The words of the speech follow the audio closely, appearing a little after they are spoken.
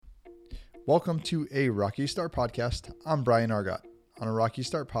Welcome to a Rocky Start podcast. I'm Brian Argott. On a Rocky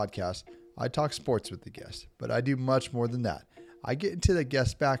Start podcast, I talk sports with the guests, but I do much more than that. I get into the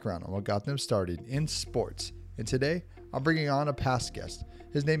guest background on what got them started in sports. And today, I'm bringing on a past guest.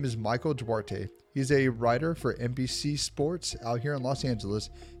 His name is Michael Duarte. He's a writer for NBC Sports out here in Los Angeles.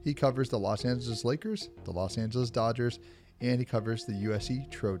 He covers the Los Angeles Lakers, the Los Angeles Dodgers, and he covers the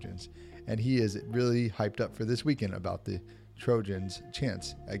USC Trojans. And he is really hyped up for this weekend about the Trojans'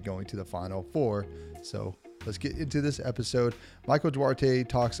 chance at going to the Final Four. So let's get into this episode. Michael Duarte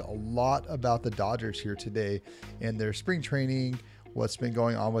talks a lot about the Dodgers here today and their spring training, what's been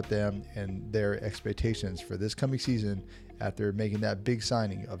going on with them, and their expectations for this coming season after making that big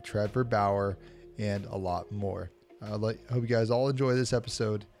signing of Trevor Bauer and a lot more. I hope you guys all enjoy this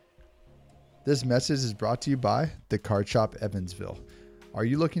episode. This message is brought to you by the Card Shop Evansville. Are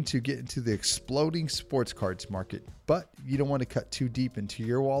you looking to get into the exploding sports cards market, but you don't want to cut too deep into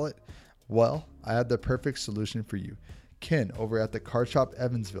your wallet? Well, I have the perfect solution for you. Ken over at the Card Shop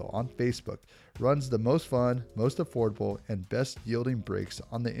Evansville on Facebook runs the most fun, most affordable, and best yielding breaks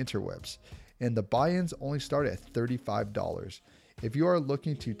on the interwebs. And the buy-ins only start at $35. If you are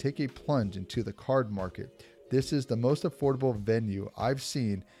looking to take a plunge into the card market, this is the most affordable venue I've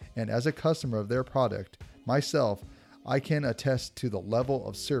seen, and as a customer of their product, myself, I can attest to the level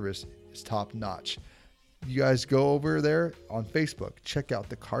of service is top notch. You guys go over there on Facebook, check out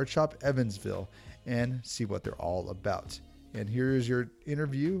the Card Shop Evansville and see what they're all about. And here's your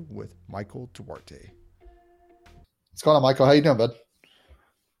interview with Michael Duarte. What's going on, Michael? How you doing, bud?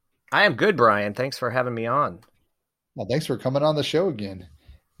 I am good, Brian. Thanks for having me on. Well, thanks for coming on the show again.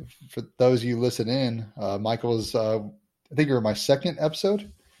 For those of you listening in, Michael was, I think you were my third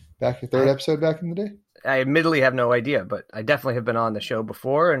episode back in the day. I admittedly have no idea, but I definitely have been on the show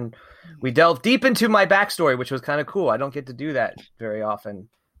before, and we delved deep into my backstory, which was kind of cool. I don't get to do that very often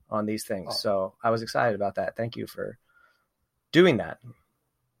on these things, so I was excited about that. Thank you for doing that.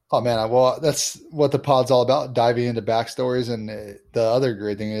 Oh, man. Well, that's what the pod's all about, diving into backstories, and the other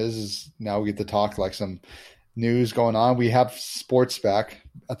great thing is now we get to talk like some news going on. We have sports back.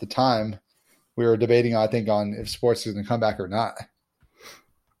 At the time, we were debating, I think, on if sports is going to come back or not.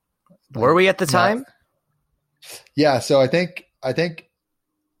 Were we at the time? Yeah, so I think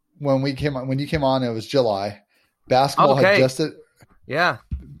when you came on, it was July. Basketball had just So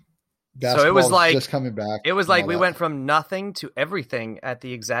it was like just coming back. It was like we went from nothing to everything at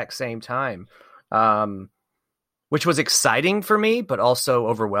the exact same time, which was exciting for me, but also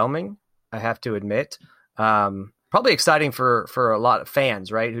overwhelming. I have to admit, probably exciting for a lot of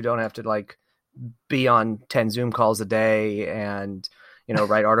fans, right, who don't have to like be on 10 Zoom calls a day and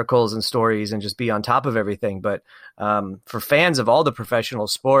write articles and stories and just be on top of everything. But for fans of all the professional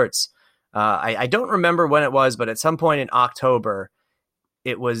sports, I don't remember when it was, but at some point in October,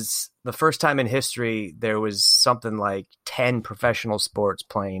 it was the first time in history there was something like 10 professional sports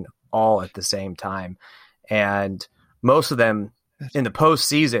playing all at the same time. And most of them in the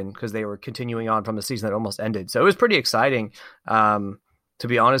postseason because they were continuing on from the season that almost ended. So it was pretty exciting, to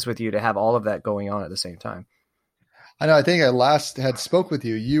be honest with you, to have all of that going on at the same time. I know. I think I last had spoke with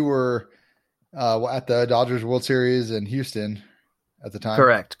you. You were at the Dodgers World Series in Houston at the time.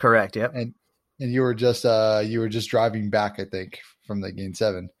 Correct. Yep. And you were just driving back, I think, from the Game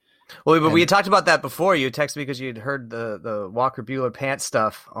 7. Well, but we had talked about that before. You texted me because you had heard the Walker Buehler pants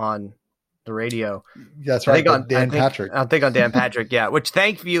stuff on the radio. That's right. Dan Patrick. I think on Dan Patrick. Yeah. Which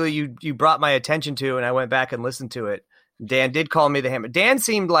thankfully you brought my attention to, and I went back and listened to it. Dan did call me the Hammer. Dan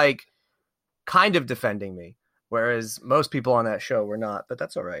seemed like kind of defending me, whereas most people on that show were not, but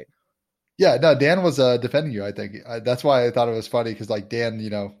that's all right. Yeah, no, Dan was defending you, I think. That's why I thought it was funny because, like, Dan,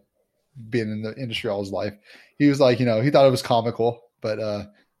 being in the industry all his life, he was like, he thought it was comical, but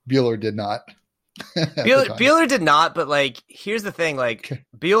Buehler did not. Buehler did not, but, like, here's the thing. Like,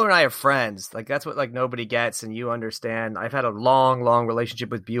 Buehler and I are friends. Like, that's what, like, nobody gets, and you understand. I've had a long, long relationship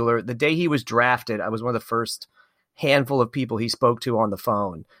with Buehler. The day he was drafted, I was one of the first handful of people he spoke to on the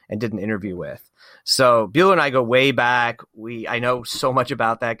phone and did an interview with. So Buehler and I go way back. I know so much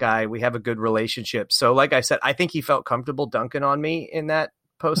about that guy. We have a good relationship. So like I said, I think he felt comfortable dunking on me in that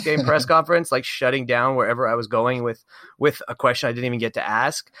post-game press conference, like shutting down wherever I was going with a question I didn't even get to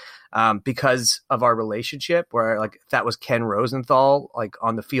ask, because of our relationship, where like if that was Ken Rosenthal, like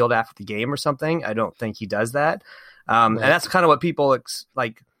on the field after the game or something, I don't think he does that. Right. And that's kind of what people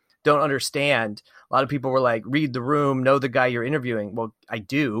don't understand. A lot of people were like, read the room, know the guy you're interviewing. Well, I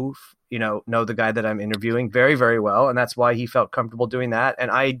do, know the guy that I'm interviewing very, very well. And that's why he felt comfortable doing that. And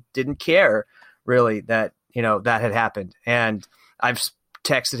I didn't care really that, that had happened. And I've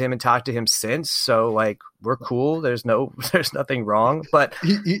texted him and talked to him since. So like, we're cool. There's nothing wrong, but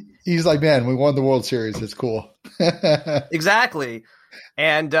he's like, man, we won the World Series. It's cool. Exactly.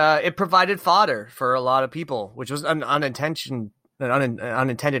 And it provided fodder for a lot of people, which was an unintended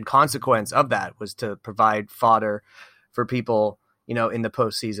consequence of that, was to provide fodder for people, in the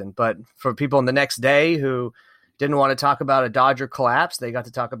postseason. But for people in the next day who didn't want to talk about a Dodger collapse, they got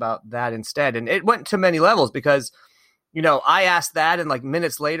to talk about that instead. And it went to many levels because, I asked that, and like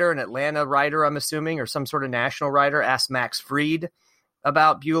minutes later, an Atlanta writer, I'm assuming, or some sort of national writer, asked Max Fried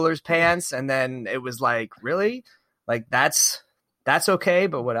about Bueller's pants. And then it was like, really? Like, that's okay.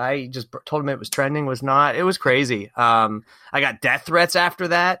 But what I just told him it was trending was not. It was crazy. I got death threats after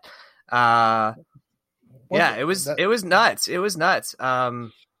that. It was nuts. It was nuts.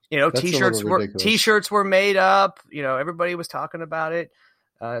 T-shirts were made up, everybody was talking about it.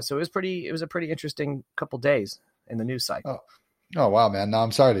 So it was a pretty interesting couple days in the news cycle. Oh wow, man. No,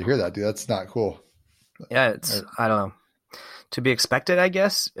 I'm sorry to hear that, dude. That's not cool. Yeah. I don't know, to be expected, I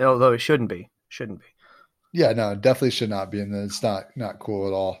guess, although it shouldn't be. Yeah, no, it definitely should not be. And it's not cool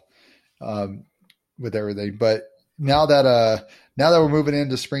at all with everything. But now that we're moving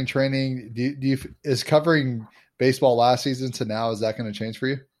into spring training, is covering baseball last season to now, is that going to change for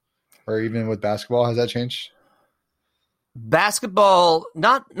you? Or even with basketball, has that changed? Basketball,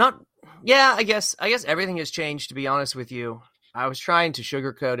 yeah, I guess everything has changed, to be honest with you. I was trying to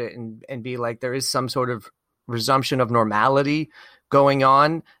sugarcoat it and be like, there is some sort of resumption of normality going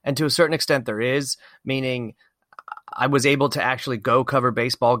on. And to a certain extent there is, meaning I was able to actually go cover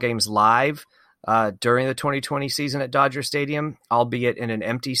baseball games live during the 2020 season at Dodger Stadium, albeit in an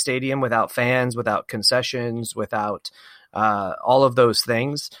empty stadium, without fans, without concessions, without all of those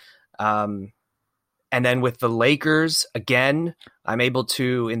things. And then with the Lakers, again, I'm able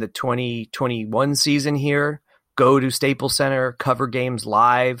to, in the 2021 season here, go to Staples Center, cover games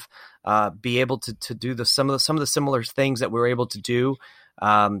live, be able to do some of the similar things that we were able to do.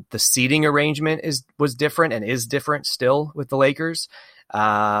 The seating arrangement was different and is different still with the Lakers.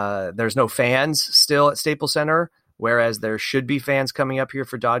 There's no fans still at Staples Center, whereas there should be fans coming up here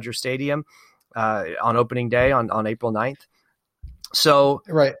for Dodger Stadium on opening day on April 9th. So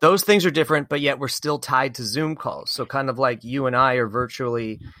right. Those things are different, but yet we're still tied to Zoom calls. So kind of like you and I are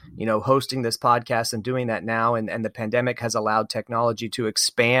virtually, hosting this podcast and doing that now. And the pandemic has allowed technology to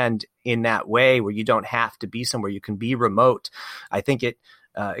expand in that way where you don't have to be somewhere. You can be remote. I think it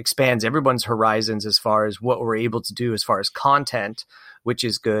expands everyone's horizons as far as what we're able to do as far as content, which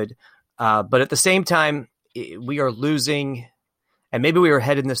is good. But at the same time, we are losing, and maybe we were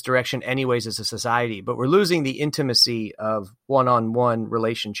headed in this direction anyways as a society, but we're losing the intimacy of one-on-one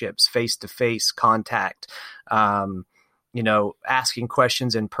relationships, face-to-face contact, asking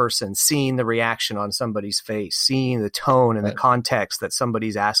questions in person, seeing the reaction on somebody's face, seeing the tone and the context that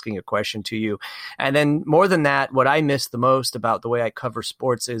somebody's asking a question to you. And then more than that, what I miss the most about the way I cover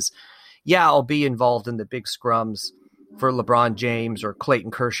sports is, I'll be involved in the big scrums for LeBron James or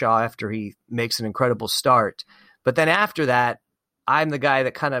Clayton Kershaw after he makes an incredible start. But then after that, I'm the guy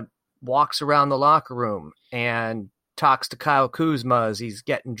that kind of walks around the locker room and talks to Kyle Kuzma as he's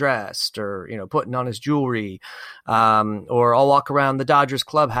getting dressed or, putting on his jewelry. Or I'll walk around the Dodgers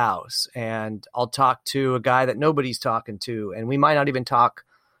clubhouse and I'll talk to a guy that nobody's talking to. And we might not even talk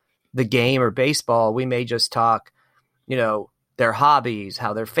the game or baseball. We may just talk, their hobbies,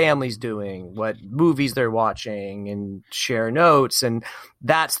 how their family's doing, what movies they're watching, and share notes. And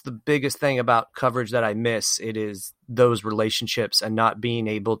that's the biggest thing about coverage that I miss. It is those relationships and not being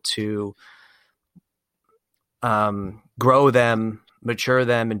able to grow them, mature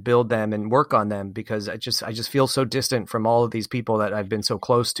them, and build them and work on them, because I just feel so distant from all of these people that I've been so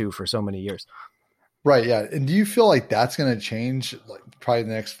close to for so many years. Right. Yeah. And do you feel like that's going to change, like probably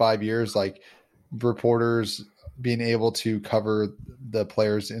the next 5 years, like reporters being able to cover the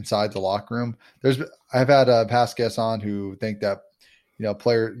players inside the locker room? I've had past guests on who think that,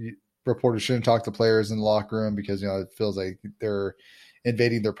 reporters shouldn't talk to players in the locker room because, it feels like they're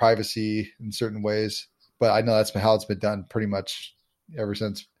invading their privacy in certain ways. But I know that's how it's been done pretty much ever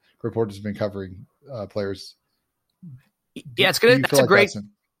since reporters have been covering players. Yeah,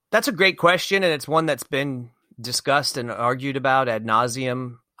 that's a great question. And it's one that's been discussed and argued about ad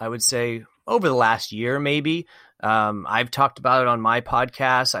nauseum, I would say, over the last year, maybe. I've talked about it on my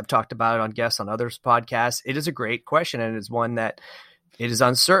podcast. I've talked about it on guests on others' podcasts. It is a great question, and it's one that it is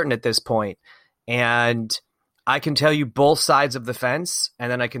uncertain at this point. And I can tell you both sides of the fence,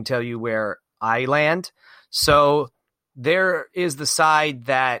 and then I can tell you where I land. So there is the side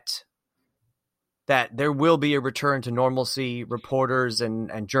that there will be a return to normalcy. Reporters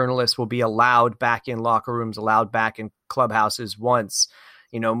and journalists will be allowed back in locker rooms, allowed back in clubhouses once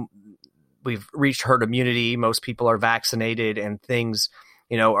we've reached herd immunity. Most people are vaccinated and things,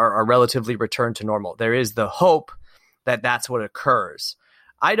 are relatively returned to normal. There is the hope that that's what occurs.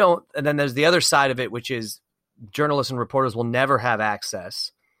 And then there's the other side of it, which is journalists and reporters will never have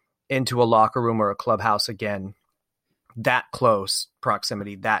access into a locker room or a clubhouse again, that close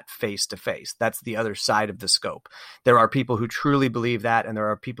proximity, that face to face. That's the other side of the scope. There are people who truly believe that, and there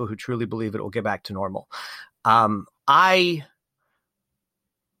are people who truly believe it will get back to normal. I'm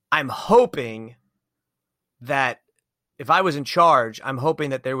hoping that if I was in charge, I'm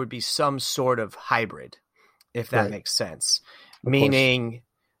hoping that there would be some sort of hybrid, if that makes sense. Meaning,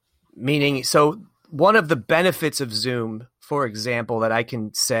 so one of the benefits of Zoom, for example, that I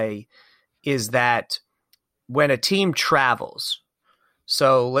can say is that when a team travels,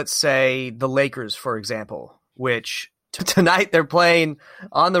 so let's say the Lakers, for example, which tonight they're playing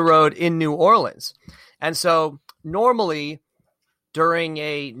on the road in New Orleans. And so normally during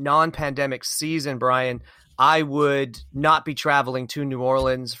a non-pandemic season, Brian, I would not be traveling to New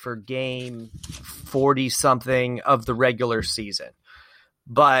Orleans for game 40-something of the regular season.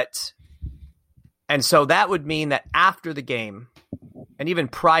 And so that would mean that after the game, and even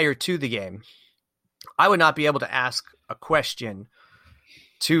prior to the game, I would not be able to ask a question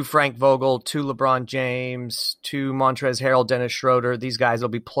to Frank Vogel, to LeBron James, to Montrezl Harrell, Dennis Schroeder. These guys will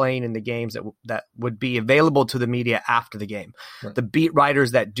be playing in the games that would be available to the media after the game. Right. The beat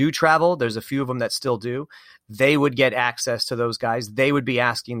writers that do travel, there's a few of them that still do, they would get access to those guys. They would be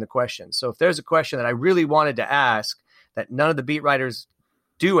asking the questions. So if there's a question that I really wanted to ask that none of the beat writers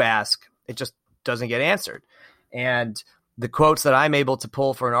do ask, it just doesn't get answered. And the quotes that I'm able to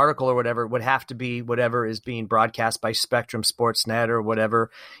pull for an article or whatever would have to be whatever is being broadcast by Spectrum Sportsnet or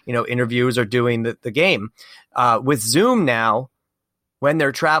whatever, interviewers are doing the game. With Zoom now, when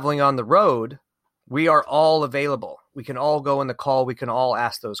they're traveling on the road, we are all available. We can all go in the call. We can all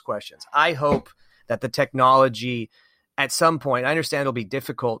ask those questions. I hope that the technology at some point, I understand it'll be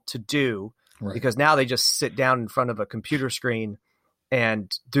difficult to do because now they just sit down in front of a computer screen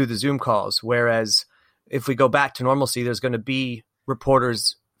and do the Zoom calls. Whereas if we go back to normalcy, there's going to be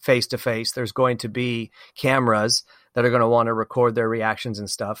reporters face to face. There's going to be cameras that are going to want to record their reactions and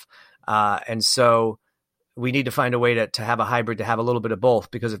stuff. And so we need to find a way to have a hybrid, to have a little bit of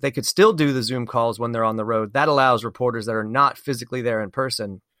both, because if they could still do the Zoom calls when they're on the road, that allows reporters that are not physically there in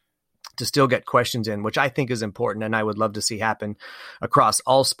person to still get questions in, which I think is important. And I would love to see happen across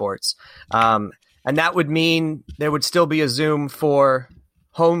all sports. And that would mean there would still be a Zoom for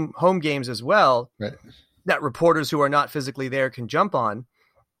home games as well, right, that reporters who are not physically there can jump on,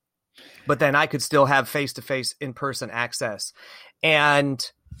 but then I could still have face-to-face in-person access. And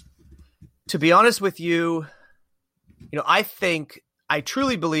to be honest with you, I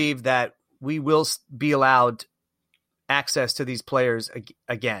truly believe that we will be allowed access to these players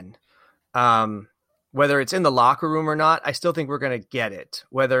again. Whether it's in the locker room or not, I still think we're going to get it.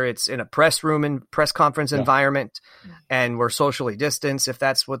 Whether it's in a press room and press conference environment and we're socially distanced, if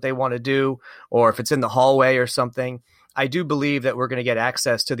that's what they want to do, or if it's in the hallway or something, I do believe that we're going to get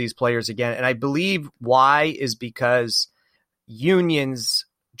access to these players again. And I believe why is because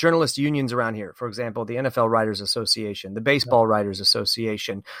journalist unions around here, for example, the NFL Writers Association, the Baseball Writers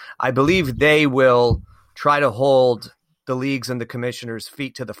Association, I believe they will try to hold the leagues and the commissioners'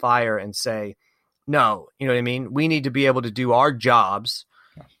 feet to the fire and say, no, you know what I mean? We need to be able to do our jobs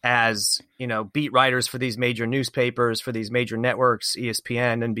as, beat writers for these major newspapers, for these major networks,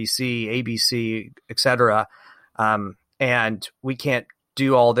 ESPN, NBC, ABC, et cetera. And we can't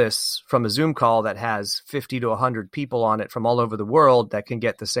do all this from a Zoom call that has 50 to 100 people on it from all over the world that can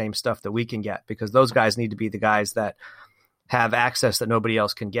get the same stuff that we can get, because those guys need to be the guys that have access that nobody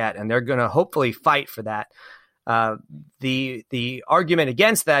else can get. And they're going to hopefully fight for that. The argument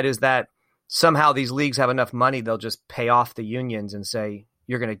against that is that somehow these leagues have enough money, they'll just pay off the unions and say,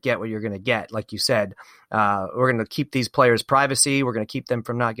 you're going to get what you're going to get. Like you said, we're going to keep these players' privacy. We're going to keep them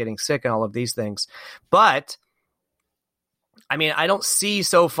from not getting sick and all of these things. But I mean, I don't see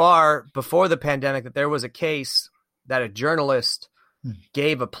so far before the pandemic that there was a case that a journalist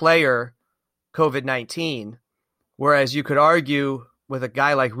gave a player COVID-19, whereas you could argue with a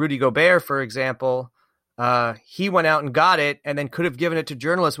guy like Rudy Gobert, for example, he went out and got it and then could have given it to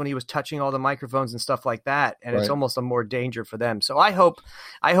journalists when he was touching all the microphones and stuff like that. And It's almost a more danger for them. So I hope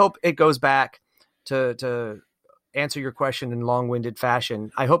it goes back to answer your question in long-winded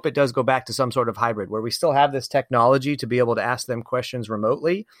fashion. I hope it does go back to some sort of hybrid where we still have this technology to be able to ask them questions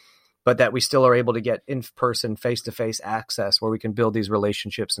remotely, but that we still are able to get in-person, face-to-face access where we can build these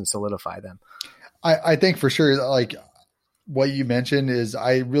relationships and solidify them. I think for sure, like what you mentioned is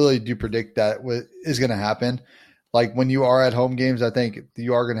I really do predict that is going to happen. like when you are at home games, I think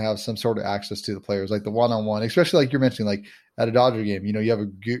you are going to have some sort of access to the players, like the one-on-one, especially like you're mentioning, like at a Dodger game, you have a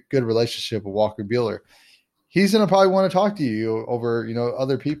good relationship with Walker Buehler. He's going to probably want to talk to you over,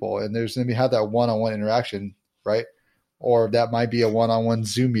 other people, and there's going to have that one-on-one interaction, right? Or that might be a one-on-one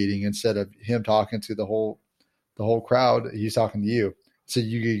Zoom meeting instead of him talking to the whole crowd. He's talking to you, so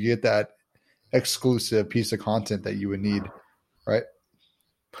you could get that exclusive piece of content that you would need, right?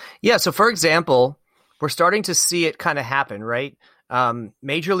 Yeah. So, for example, we're starting to see it kind of happen, right?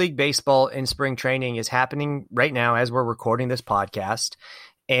 Major League Baseball in spring training is happening right now as we're recording this podcast,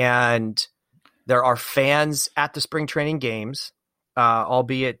 and there are fans at the spring training games,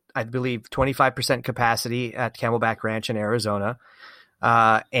 albeit, I believe, 25% capacity at Camelback Ranch in Arizona.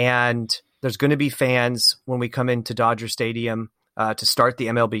 And there's going to be fans when we come into Dodger Stadium to start the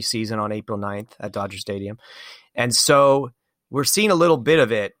MLB season on April 9th at Dodger Stadium. And so we're seeing a little bit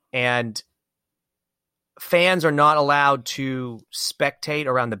of it, and fans are not allowed to spectate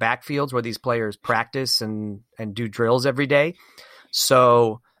around the backfields where these players practice and do drills every day.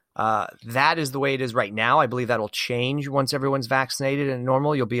 So that is the way it is right now. I believe that'll change once everyone's vaccinated and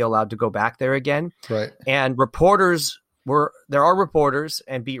normal. You'll be allowed to go back there again. Right. And there are reporters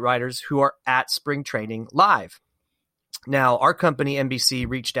and beat writers who are at spring training live. Now, our company, NBC,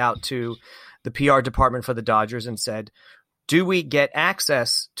 reached out to the PR department for the Dodgers and said, do we get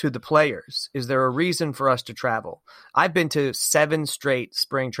access to the players? Is there a reason for us to travel? I've been to 7 straight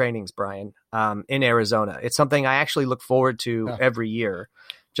spring trainings, Brian, in Arizona. It's something I actually look forward to every year,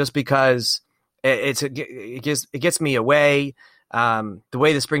 just because it gets me away. The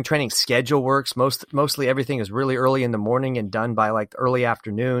way the spring training schedule works, mostly everything is really early in the morning and done by like early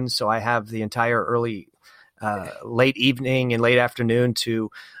afternoon. So I have the entire late evening and late afternoon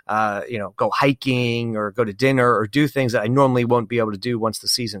to, go hiking or go to dinner or do things that I normally won't be able to do once the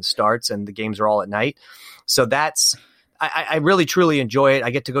season starts and the games are all at night. So I really, truly enjoy it. I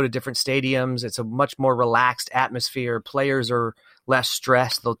get to go to different stadiums. It's a much more relaxed atmosphere. Players are less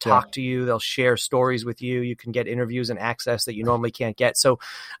stressed. They'll talk to you. They'll share stories with you. You can get interviews and access that you normally can't get. So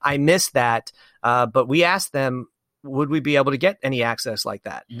I miss that. But we asked them, would we be able to get any access like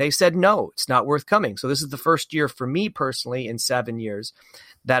that? They said, no, it's not worth coming. So this is the first year for me personally in 7 years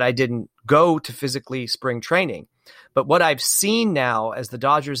that I didn't go to physically spring training. But what I've seen now, as the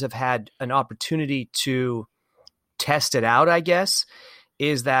Dodgers have had an opportunity to test it out, I guess,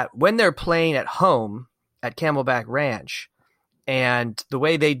 is that when they're playing at home at Camelback Ranch, and the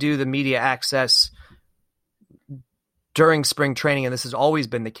way they do the media access during spring training, and this has always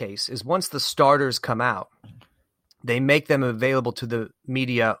been the case, is once the starters come out, they make them available to the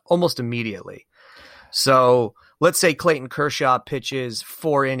media almost immediately. So let's say Clayton Kershaw pitches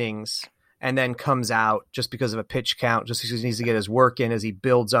 4 innings and then comes out just because of a pitch count, just because he needs to get his work in as he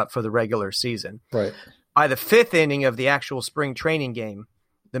builds up for the regular season. Right. By the 5th inning of the actual spring training game,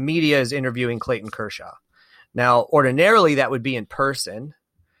 the media is interviewing Clayton Kershaw. Now, ordinarily that would be in person,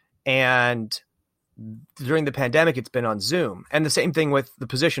 and during the pandemic, it's been on Zoom. And the same thing with the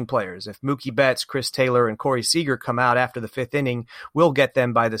position players. If Mookie Betts, Chris Taylor, and Corey Seager come out after the 5th inning, we'll get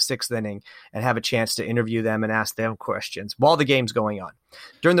them by the 6th inning and have a chance to interview them and ask them questions while the game's going on.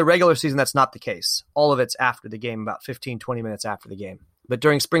 During the regular season, that's not the case. All of it's after the game, about 15, 20 minutes after the game. But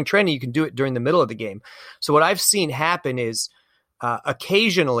during spring training, you can do it during the middle of the game. So what I've seen happen is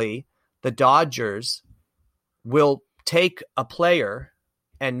occasionally the Dodgers will take a player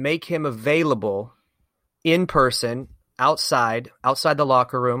and make him available in person, outside the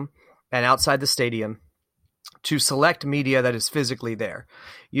locker room and outside the stadium, to select media that is physically there.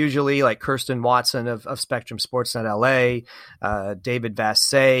 Usually like Kirsten Watson of Spectrum Sportsnet LA, David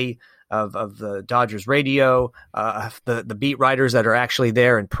Vassay of the Dodgers radio, the beat writers that are actually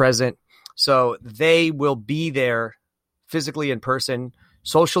there and present. So they will be there physically in person,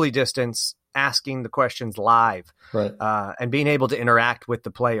 socially distanced, asking the questions live, right, and being able to interact with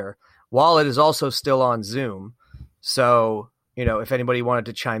the player while it is also still on Zoom. So, if anybody wanted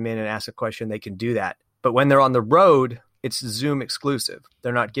to chime in and ask a question, they can do that. But when they're on the road, it's Zoom exclusive.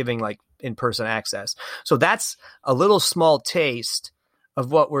 They're not giving like in-person access. So that's a little small taste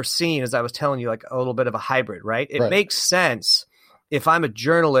of what we're seeing, as I was telling you, like a little bit of a hybrid, right? It makes sense if I'm a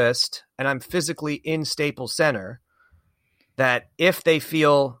journalist and I'm physically in Staples Center, that if they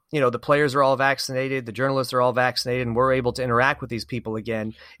feel, the players are all vaccinated, the journalists are all vaccinated, and we're able to interact with these people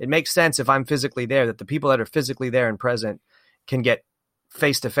again, it makes sense if I'm physically there, that the people that are physically there and present can get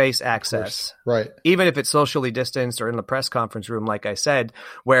face-to-face access, right? Even if it's socially distanced or in the press conference room, like I said,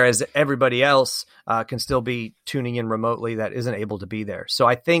 whereas everybody else can still be tuning in remotely that isn't able to be there. So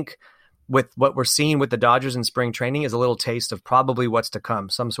I think with what we're seeing with the Dodgers in spring training is a little taste of probably what's to come,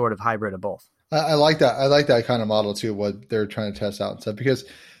 some sort of hybrid of both. I like that. I like that kind of model too, what they're trying to test out and stuff, because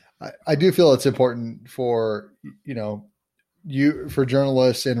I do feel it's important for, for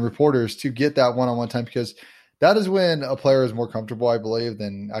journalists and reporters to get that one-on-one time, because that is when a player is more comfortable, I believe,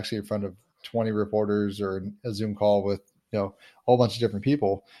 than actually in front of 20 reporters or a Zoom call with, a whole bunch of different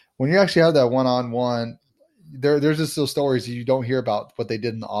people. When you actually have that one-on-one, there's just those stories you don't hear about what they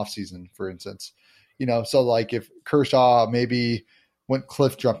did in the off season, for instance. So like if Kershaw maybe went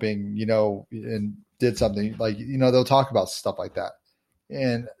cliff jumping, and did something like, they'll talk about stuff like that.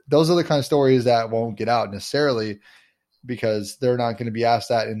 And those are the kind of stories that won't get out necessarily, because they're not going to be asked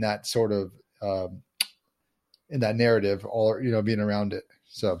that in that sort of, in that narrative, or, being around it.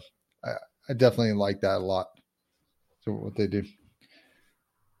 So I definitely like that a lot. So what they do.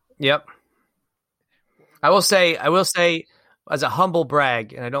 Yep. I will say as a humble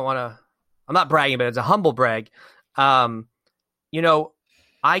brag, and I'm not bragging, but as a humble brag, I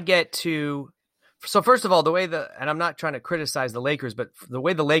get to, so first of all, and I'm not trying to criticize the Lakers, but the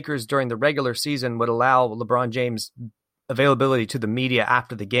way the Lakers during the regular season would allow LeBron James availability to the media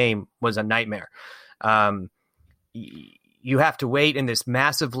after the game was a nightmare. You have to wait in this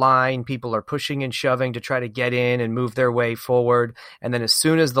massive line. People are pushing and shoving to try to get in and move their way forward. And then as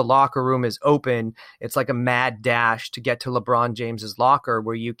soon as the locker room is open, it's like a mad dash to get to LeBron James's locker,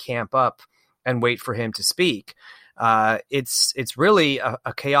 where you camp up and wait for him to speak. It's really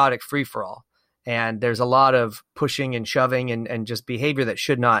a chaotic free-for-all. And there's a lot of pushing and shoving and just behavior that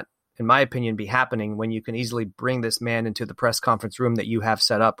should not, in my opinion, be happening when you can easily bring this man into the press conference room that you have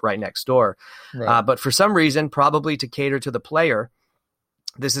set up right next door. Right. But for some reason, probably to cater to the player,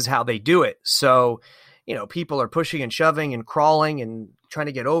 this is how they do it. So, people are pushing and shoving and crawling and trying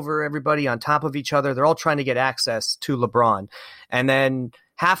to get over everybody on top of each other. They're all trying to get access to LeBron. And then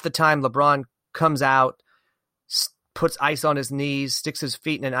half the time LeBron comes out, puts ice on his knees, sticks his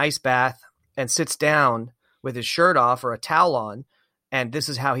feet in an ice bath, and sits down with his shirt off or a towel on. And this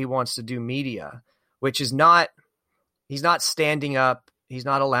is how he wants to do media, which is he's not standing up. He's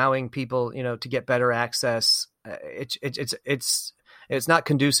not allowing people, to get better access. It's not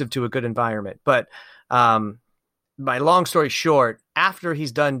conducive to a good environment. But my long story short, after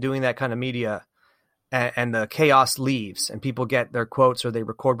he's done doing that kind of media and the chaos leaves and people get their quotes or they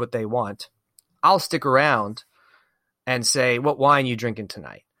record what they want, I'll stick around and say, what wine you drinking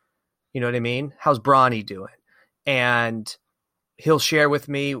tonight? You know what I mean? How's Bronny doing? And he'll share with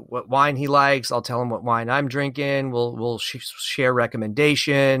me what wine he likes. I'll tell him what wine I'm drinking. We'll share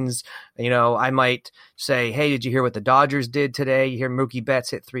recommendations. I might say, hey, did you hear what the Dodgers did today? You hear Mookie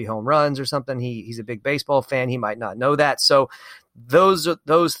Betts hit 3 home runs or something. He's a big baseball fan. He might not know that. So those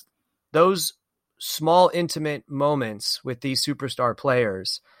small, intimate moments with these superstar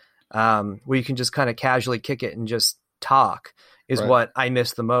players, where you can just kind of casually kick it and just talk is right. What I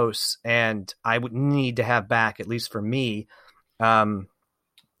miss the most. And I would need to have back, at least for me,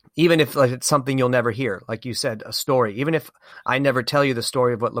 even if it's something you'll never hear, like you said, a story, even if I never tell you the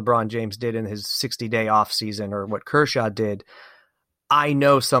story of what LeBron James did in his 60-day off season or what Kershaw did, I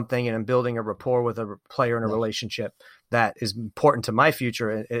know something and I'm building a rapport with a player in a relationship that is important to my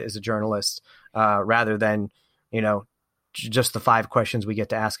future as a journalist, rather than, just the 5 questions we get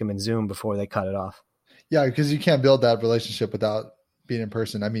to ask him in Zoom before they cut it off. Yeah. Because you can't build that relationship without being in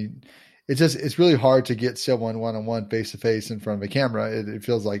person. I mean, it's really hard to get someone one-on-one, face-to-face in front of a camera. It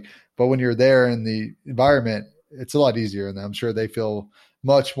feels like, but when you're there in the environment, it's a lot easier. And I'm sure they feel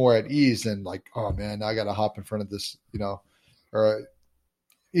much more at ease than like, oh man, I got to hop in front of this, or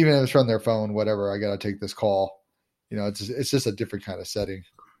even if it's from their phone, whatever, I got to take this call. It's just a different kind of setting.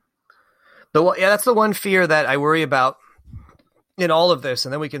 That's the one fear that I worry about in all of this.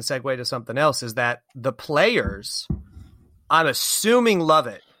 And then we can segue to something else, is that the players, I'm assuming, love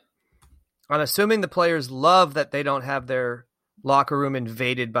it. I'm assuming the players love that they don't have their locker room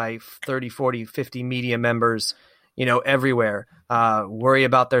invaded by 30, 40, 50 media members, everywhere. Worry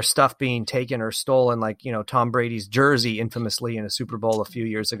about their stuff being taken or stolen, like, Tom Brady's jersey infamously in a Super Bowl a few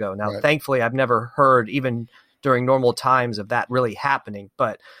years ago. Now, right. Thankfully, I've never heard, even during normal times, of that really happening.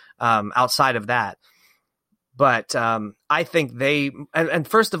 But outside of that, I think and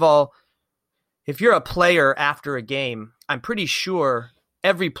first of all, if you're a player after a game, I'm pretty sure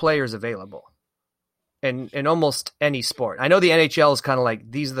every player is available in almost any sport. I know the NHL is kind of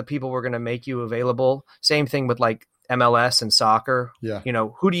like, these are the people we're going to make you available. Same thing with like MLS and soccer. Yeah.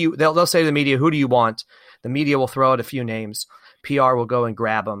 They'll say to the media, who do you want? The media will throw out a few names. PR will go and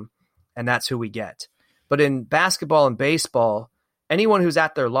grab them. And that's who we get. But in basketball and baseball, anyone who's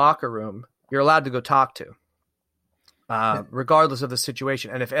at their locker room, you're allowed to go talk to, regardless of the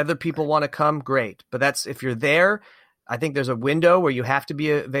situation. And if other people want to come, great. But that's, if you're there, I think there's a window where you have to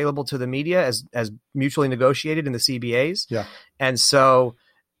be available to the media as mutually negotiated in the CBAs. Yeah. And so,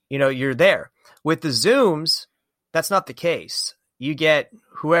 you're there. With the Zooms, that's not the case. You get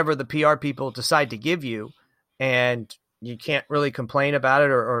whoever the PR people decide to give you, and you can't really complain about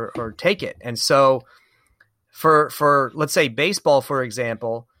it or take it. And so for let's say baseball, for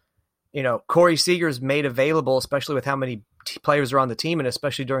example, Corey Seager's made available, especially with how many players are on the team, and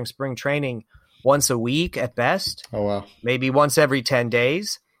especially during spring training, once a week at best. Oh, wow. Maybe once every 10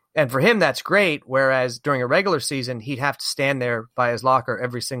 days. And for him, that's great. Whereas during a regular season, he'd have to stand there by his locker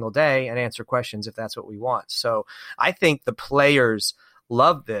every single day and answer questions if that's what we want. So I think the players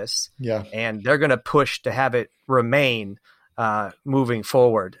love this. Yeah. And they're going to push to have it remain moving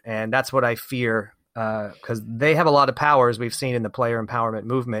forward. And that's what I fear, because they have a lot of power, as we've seen in the player empowerment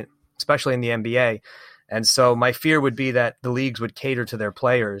movement, especially in the NBA. And so my fear would be that the leagues would cater to their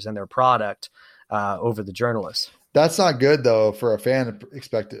players and their product over the journalists. That's not good, though, for a fan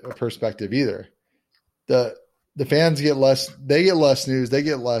perspective either. The fans get less. They get less news. They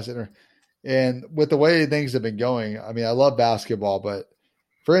get less. And with the way things have been going, I mean, I love basketball, but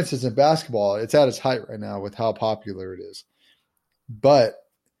for instance, in basketball, it's at its height right now with how popular it is. But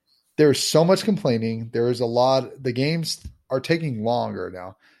there's so much complaining. There is a lot. The games are taking longer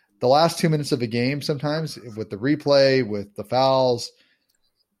now. The last 2 minutes of a game, sometimes with the replay, with the fouls,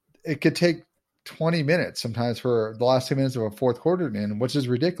 it could take 20 minutes sometimes for the last 2 minutes of a fourth quarter in, which is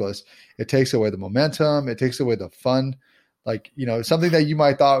ridiculous. It takes away the momentum. It takes away the fun. Like, something that you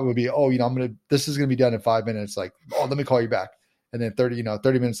might thought would be, this is going to be done in 5 minutes. Like, let me call you back. And then 30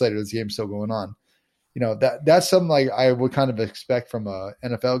 minutes later, this game's still going on. That's something like I would kind of expect from a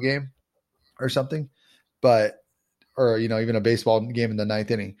NFL game or something, or even a baseball game in the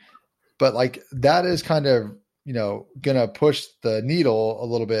ninth inning. But like that is kind of, going to push the needle a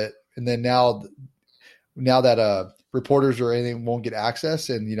little bit. And then now that reporters or anything won't get access,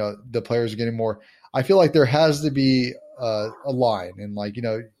 and the players are getting more, I feel like there has to be a line, and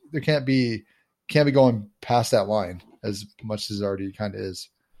there can't be going past that line as much as it already kind of is.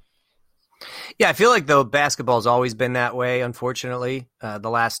 Yeah, I feel like though basketball's always been that way. Unfortunately, the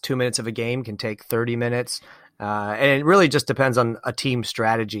last 2 minutes of a game can take 30 minutes. And it really just depends on a team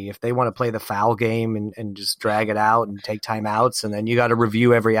strategy. If they want to play the foul game and just drag it out and take timeouts, and then you got to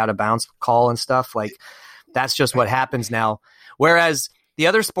review every out of bounds call and stuff, like that's just what happens now. Whereas the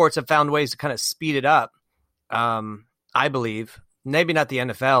other sports have found ways to kind of speed it up. I believe maybe not the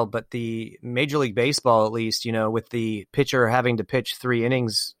NFL, but the Major League Baseball, at least, with the pitcher having to pitch 3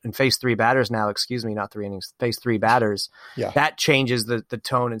 innings and face 3 batters now, not 3 innings, face 3 batters. Yeah. That changes the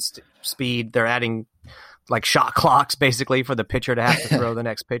tone and speed. They're adding like shot clocks basically for the pitcher to have to throw the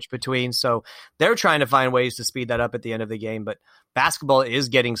next pitch between. So they're trying to find ways to speed that up at the end of the game, but basketball is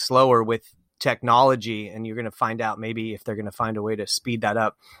getting slower with technology, and you're going to find out maybe if they're going to find a way to speed that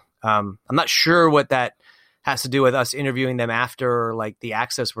up. I'm not sure what that has to do with us interviewing them after, or like the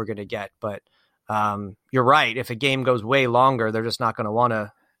access we're going to get, but you're right. If a game goes way longer, they're just not going to want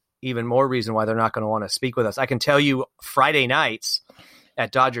to, even more reason why they're not going to want to speak with us. I can tell you Friday nights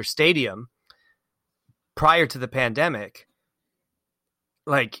at Dodger Stadium, prior to the pandemic,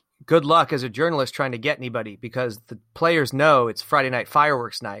 like good luck as a journalist trying to get anybody, because the players know it's Friday night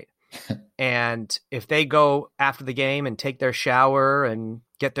fireworks night. And if they go after the game and take their shower and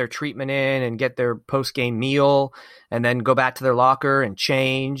get their treatment in and get their post-game meal and then go back to their locker and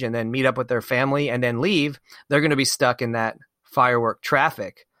change and then meet up with their family and then leave, they're going to be stuck in that firework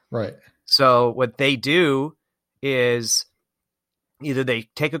traffic. Right. So what they do is either they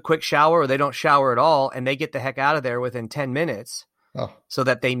take a quick shower or they don't shower at all, and they get the heck out of there within 10 minutes so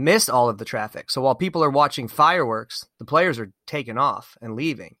that they miss all of the traffic. So while people are watching fireworks, the players are taking off and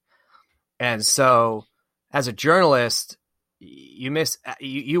leaving. And so as a journalist,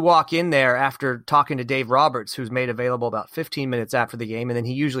 you walk in there after talking to Dave Roberts, who's made available about 15 minutes after the game, and then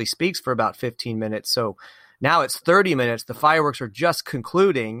he usually speaks for about 15 minutes. So now it's 30 minutes. The fireworks are just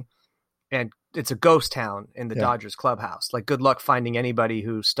concluding, and it's a ghost town in the Dodgers clubhouse. Like, good luck finding anybody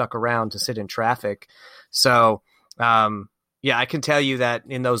who stuck around to sit in traffic. So, I can tell you that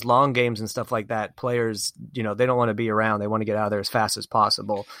in those long games and stuff like that, players, they don't want to be around. They want to get out of there as fast as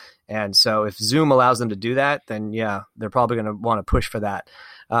possible. And so if Zoom allows them to do that, then they're probably going to want to push for that.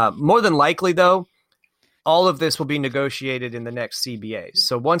 More than likely, though, all of this will be negotiated in the next CBAs.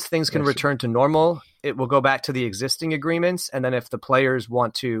 So once things can return to normal, it will go back to the existing agreements. And then if the players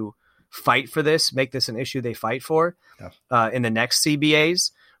want to fight for this, make this an issue they fight for in the next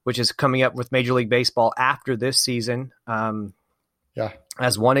CBAs, which is coming up with Major League Baseball after this season.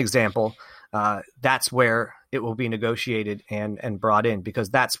 As one example, that's where it will be negotiated and brought in, because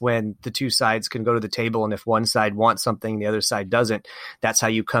that's when the two sides can go to the table. And if one side wants something, the other side doesn't, that's how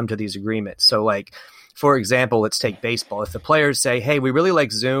you come to these agreements. So like, for example, let's take baseball. If the players say, hey, we really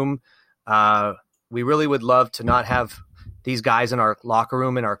like Zoom, we really would love to not have these guys in our locker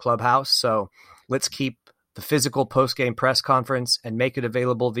room, in our clubhouse. So let's keep the physical post-game press conference and make it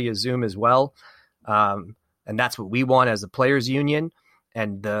available via Zoom as well. And that's what we want as a players union.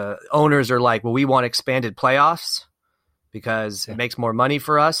 And the owners are like, well, we want expanded playoffs because it makes more money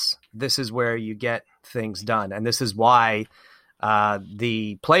for us. This is where you get things done. And this is why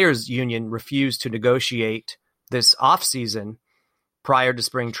the players union refused to negotiate this offseason prior to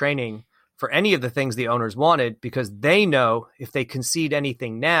spring training for any of the things the owners wanted, because they know if they concede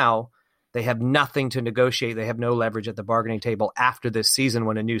anything now, they have nothing to negotiate. They have no leverage at the bargaining table after this season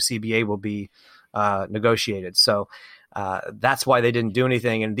when a new CBA will be negotiated. So that's why they didn't do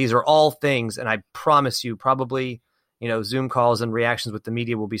anything. And these are all things, and I promise you, probably, Zoom calls and reactions with the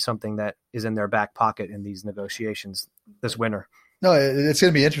media will be something that is in their back pocket in these negotiations this winter. No, it's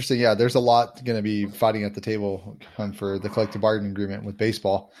going to be interesting. Yeah, there's a lot going to be fighting at the table for the collective bargaining agreement with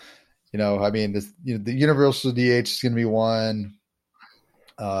baseball. The universal DH is going to be one.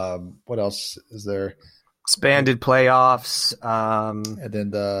 What else is there? Expanded playoffs. And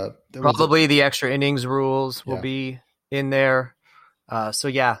then probably the extra innings rules will be in there. So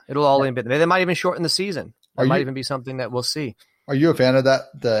yeah, it'll all in. They might even shorten the season. It might even be something that we'll see. Are you a fan of that,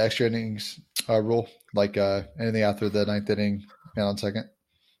 the extra innings rule? Like anything after the ninth inning, man on second?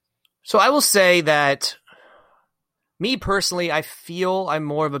 So I will say that me personally, I feel I'm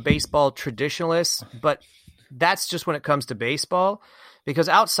more of a baseball traditionalist, but that's just when it comes to baseball, because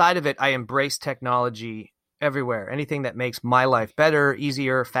outside of it, I embrace technology everywhere. Anything that makes my life better,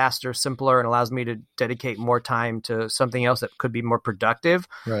 easier, faster, simpler, and allows me to dedicate more time to something else that could be more productive,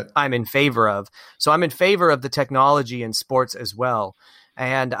 right, I'm in favor of. So I'm in favor of the technology in sports as well.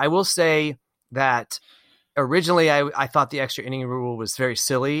 And I will say that originally I thought the extra inning rule was very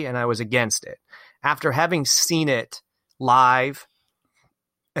silly and I was against it. After having seen it live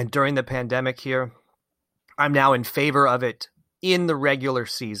and during the pandemic here, I'm now in favor of it in the regular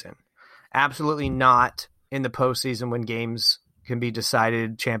season. Absolutely not in the postseason when games can be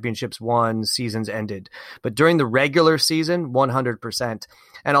decided, championships won, seasons ended. But during the regular season, 100%.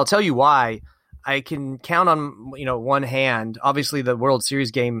 And I'll tell you why. I can count on one hand, obviously the World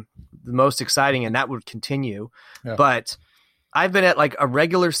Series game, the most exciting, and that would continue. Yeah. But I've been at like a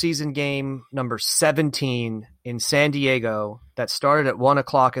regular season game number 17 in San Diego that started at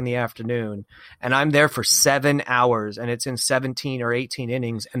 1:00 in the afternoon, and I'm there for 7 hours, and it's in 17 or 18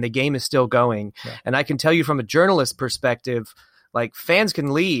 innings, and the game is still going. Yeah. And I can tell you from a journalist perspective, like fans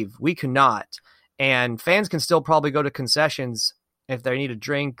can leave, we cannot, and fans can still probably go to concessions if they need a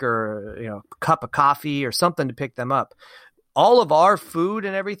drink or a cup of coffee or something to pick them up. All of our food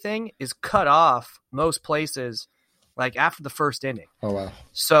and everything is cut off most places like after the first inning. Oh, wow.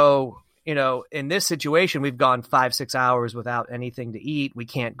 So, in this situation, we've gone 5-6 hours without anything to eat. We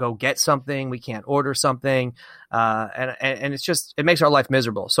can't go get something. We can't order something. And it's just, it makes our life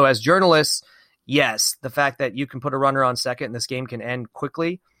miserable. So as journalists, yes, the fact that you can put a runner on second and this game can end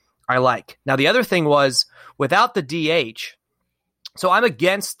quickly, I like. Now, the other thing was without the DH, so I'm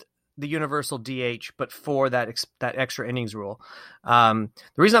against the universal DH, but for that extra innings rule. The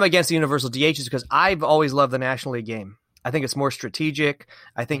reason I'm against the universal DH is because I've always loved the National League game. I think it's more strategic.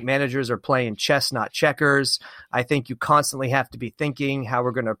 I think managers are playing chess, not checkers. I think you constantly have to be thinking how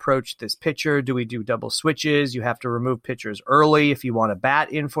we're going to approach this pitcher. Do we do double switches? You have to remove pitchers early if you want to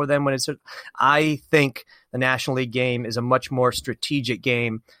bat in for them when it's. I think the National League game is a much more strategic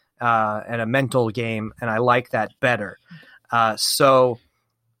game and a mental game, and I like that better. So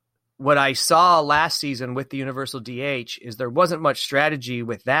what I saw last season with the universal DH is there wasn't much strategy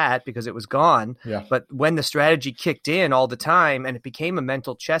with that because it was gone. Yeah. But when the strategy kicked in all the time and it became a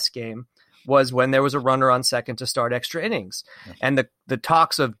mental chess game was when there was a runner on second to start extra innings. Yeah. And the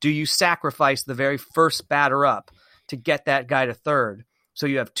talks of, do you sacrifice the very first batter up to get that guy to third so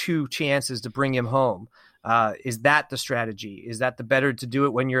you have two chances to bring him home? Is that the strategy? Is that the better to do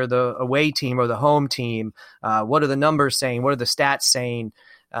it when you're the away team or the home team? What are the numbers saying? What are the stats saying?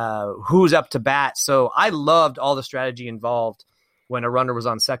 Who's up to bat? So I loved all the strategy involved when a runner was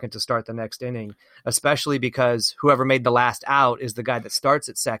on second to start the next inning, especially because whoever made the last out is the guy that starts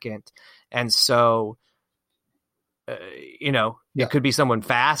at second. And so, it could be someone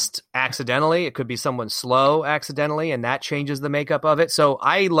fast accidentally. It could be someone slow accidentally, and that changes the makeup of it. So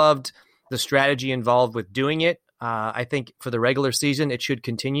I loved the strategy involved with doing it. I think for the regular season, it should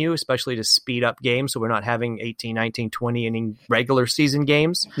continue, especially to speed up games. So we're not having 18, 19, 20 inning regular season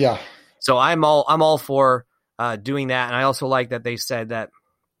games. Yeah. So I'm all for doing that. And I also like that they said that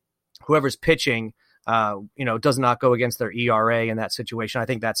whoever's pitching, does not go against their ERA in that situation. I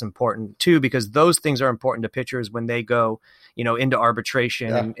think that's important too, because those things are important to pitchers when they go, into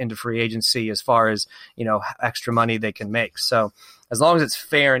arbitration and into free agency, as far as, extra money they can make. So as long as it's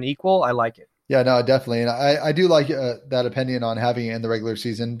fair and equal, I like it. Yeah, no, definitely. And I do like that opinion on having it in the regular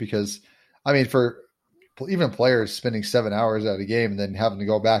season, because I mean, for even players spending 7 hours at a game and then having to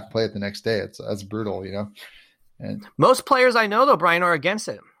go back and play it the next day, that's brutal, And most players I know, though, Brian, are against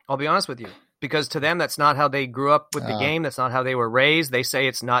it. I'll be honest with you, because to them, that's not how they grew up with the game. That's not how they were raised. They say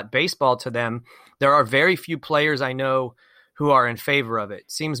it's not baseball to them. There are very few players I know who are in favor of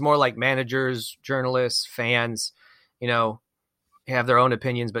it. Seems more like managers, journalists, fans, have their own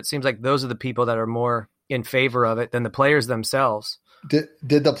opinions, but it seems like those are the people that are more in favor of it than the players themselves. Did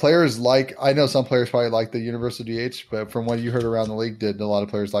the players I know some players probably like the universal DH, but from what you heard around the league, did a lot of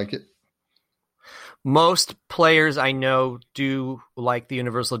players like it? Most players I know do like the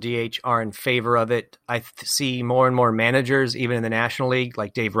universal DH, are in favor of it. I see more and more managers, even in the National League,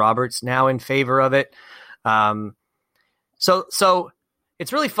 like Dave Roberts, now in favor of it. So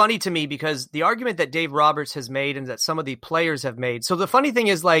it's really funny to me, because the argument that Dave Roberts has made and that some of the players have made. So the funny thing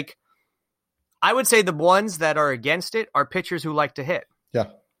is, I would say the ones that are against it are pitchers who like to hit. Yeah.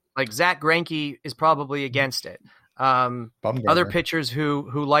 Like Zach Greinke is probably against it. Other pitchers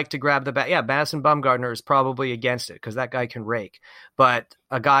who like to grab the bat. Yeah, Madison Bumgarner is probably against it because that guy can rake. But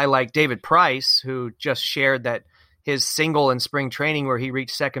a guy like David Price, who just shared that his single in spring training where he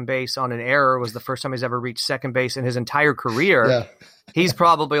reached second base on an error was the first time he's ever reached second base in his entire career. Yeah. He's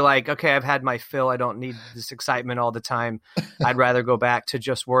probably like, okay, I've had my fill. I don't need this excitement all the time. I'd rather go back to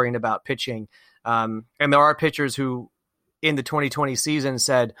just worrying about pitching. And there are pitchers who in the 2020 season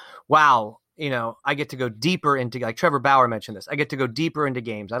said, wow, I get to go deeper into, like Trevor Bauer mentioned this, I get to go deeper into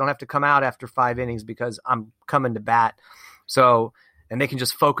games. I don't have to come out after 5 innings because I'm coming to bat. So, and they can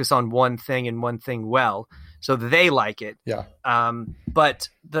just focus on one thing and one thing well. So they like it. Yeah. But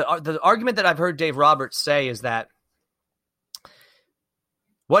the argument that I've heard Dave Roberts say is that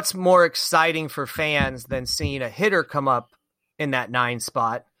what's more exciting for fans than seeing a hitter come up in that 9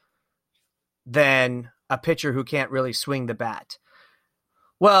 spot than a pitcher who can't really swing the bat?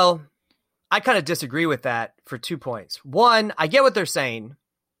 Well, I kind of disagree with that for 2 points. One, I get what they're saying,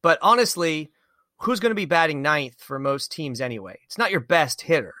 but honestly, who's going to be batting 9th for most teams anyway? It's not your best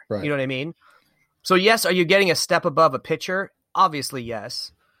hitter. Right. You know what I mean? So yes, are you getting a step above a pitcher? Obviously,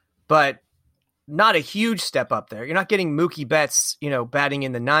 yes, but not a huge step up there. You're not getting Mookie Betts, batting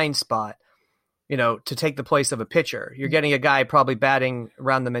in the 9 spot, to take the place of a pitcher. You're getting a guy probably batting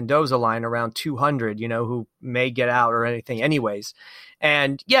around the Mendoza line around 200, who may get out or anything anyways.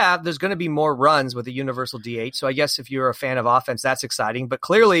 And yeah, there's going to be more runs with a universal DH. So I guess if you're a fan of offense, that's exciting, but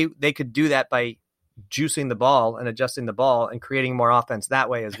clearly they could do that by juicing the ball and adjusting the ball and creating more offense that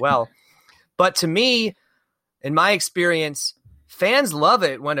way as well. But to me, in my experience, fans love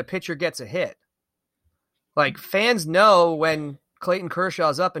it when a pitcher gets a hit. Like, fans know when Clayton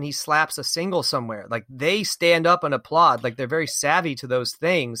Kershaw's up and he slaps a single somewhere. Like, they stand up and applaud. Like, they're very savvy to those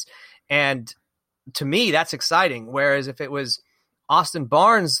things. And to me, that's exciting. Whereas if it was Austin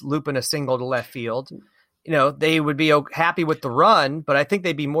Barnes looping a single to left field, they would be happy with the run, but I think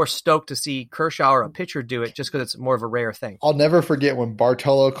they'd be more stoked to see Kershaw or a pitcher do it just because it's more of a rare thing. I'll never forget when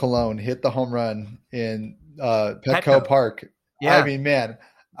Bartolo Colon hit the home run in Petco Park. Yeah. I mean, man,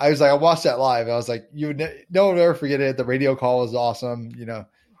 I was like, I watched that live. I was like, no one will ever forget it. The radio call was awesome,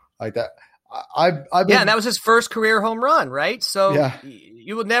 like that. I've been, and that was his first career home run, right? So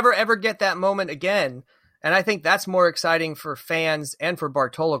you will never, ever get that moment again. And I think that's more exciting for fans and for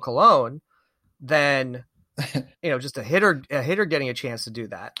Bartolo Colon than just a hitter getting a chance to do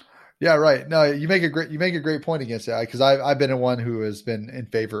that. Yeah, right. No, you make a great point against that, because I've been one who has been in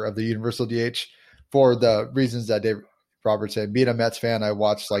favor of the universal DH for the reasons that Dave Roberts said. Being a Mets fan, I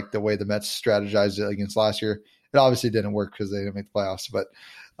watched the way the Mets strategized it against last year. It obviously didn't work because they didn't make the playoffs, but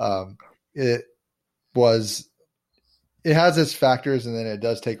it has its factors, and then it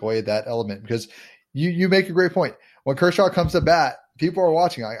does take away that element, because you make a great point. When Kershaw comes to bat, people are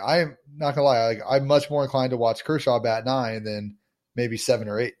watching. I'm not gonna lie. I'm much more inclined to watch Kershaw bat 9 than maybe 7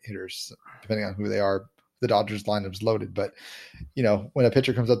 or 8 hitters, depending on who they are. The Dodgers lineup is loaded, but when a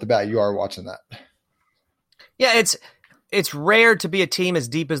pitcher comes up the bat, you are watching that. Yeah, it's rare to be a team as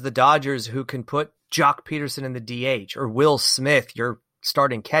deep as the Dodgers who can put Jock Peterson in the DH or Will Smith, your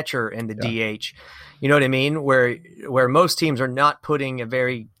starting catcher, in the DH. You know what I mean? Where most teams are not putting a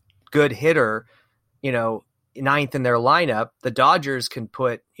very good hitter, 9th in their lineup. The Dodgers can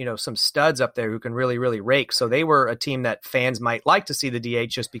put, some studs up there who can really, really rake. So they were a team that fans might like to see the DH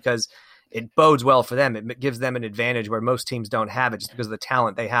just because it bodes well for them. It gives them an advantage where most teams don't have it, just because of the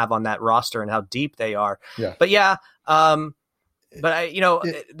talent they have on that roster and how deep they are. Yeah. But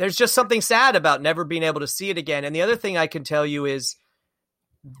there's just something sad about never being able to see it again. And the other thing I can tell you is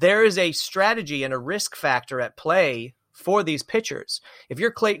there is a strategy and a risk factor at play for these pitchers. If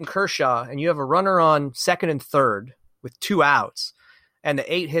you're Clayton Kershaw and you have a runner on second and third with 2 outs and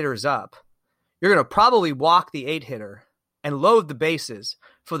the 8 hitters up, you're going to probably walk the 8 hitter and load the bases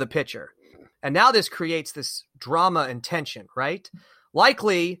for the pitcher. And now this creates this drama and tension, right?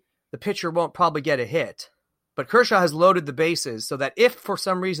 Likely the pitcher won't probably get a hit, but Kershaw has loaded the bases so that if for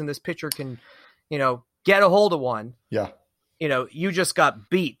some reason this pitcher can, get a hold of one, you just got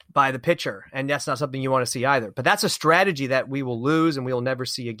beat by the pitcher, and that's not something you want to see either. But that's a strategy that we will lose and we will never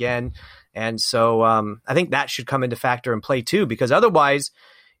see again. And so I think that should come into factor and play too, because otherwise,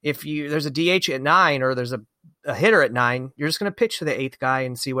 if there's a DH at 9 or there's a hitter at 9, you're just going to pitch to the 8th guy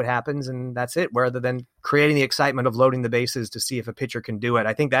and see what happens, and that's it, rather than creating the excitement of loading the bases to see if a pitcher can do it.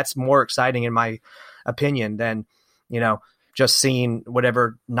 I think that's more exciting, in my opinion, than just seeing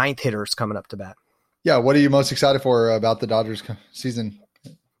whatever 9th hitters coming up to bat. Yeah, what are you most excited for about the Dodgers season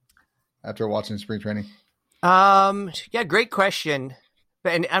after watching spring training? Great question.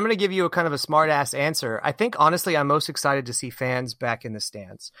 And I'm going to give you a kind of a smart ass answer. I think, honestly, I'm most excited to see fans back in the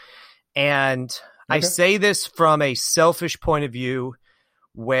stands. And I say this from a selfish point of view,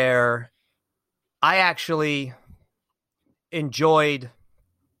 where I actually enjoyed,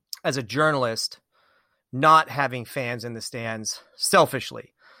 as a journalist, not having fans in the stands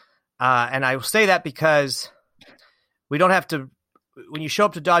selfishly. And I will say that because we don't have to, when you show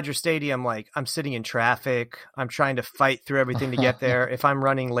up to Dodger Stadium, like, I'm sitting in traffic, I'm trying to fight through everything to get there. If I'm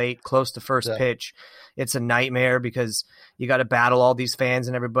running late, close to first pitch, it's a nightmare because you got to battle all these fans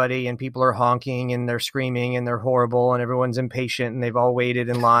and everybody, and people are honking and they're screaming and they're horrible and everyone's impatient and they've all waited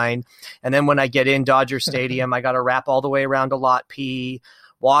in line. And then when I get in Dodger Stadium, I got to wrap all the way around to Lot P,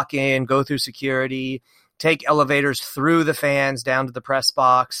 walk in, go through security, take elevators through the fans down to the press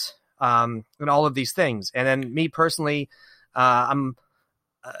box, and all of these things. And then me personally, one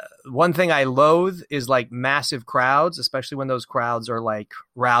thing I loathe is like massive crowds, especially when those crowds are like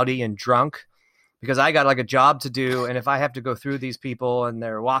rowdy and drunk, because I got like a job to do. And if I have to go through these people and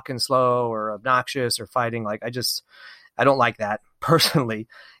they're walking slow or obnoxious or fighting, like, I don't like that personally.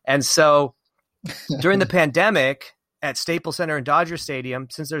 And so during the pandemic at Staples Center and Dodger Stadium,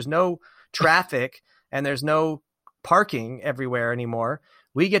 since there's no traffic and there's no parking everywhere anymore,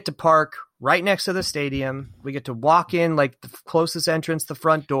 we get to park right next to the stadium. We get to walk in like the closest entrance, the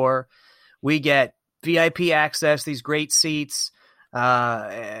front door. We get VIP access, these great seats,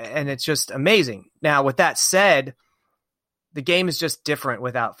 and it's just amazing. Now, with that said, the game is just different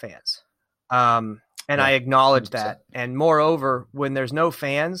without fans. And I acknowledge 100%. That. And moreover, when there's no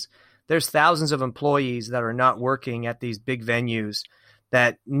fans, there's thousands of employees that are not working at these big venues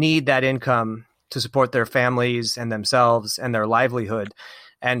that need that income to support their families and themselves and their livelihood.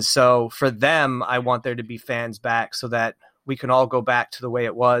 And so for them, I want there to be fans back so that we can all go back to the way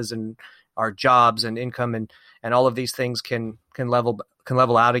it was, and our jobs and income and all of these things can level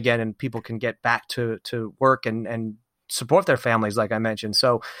out again, and people can get back to work and support their families, like I mentioned.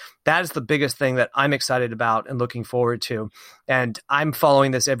 So that is the biggest thing that I'm excited about and looking forward to. And I'm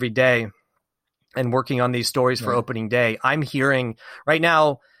following this every day and working on these stories for opening day. I'm hearing right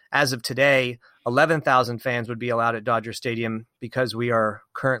now, as of today, 11,000 fans would be allowed at Dodger Stadium because we are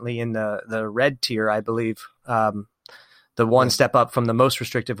currently in the red tier, I believe, the one step up from the most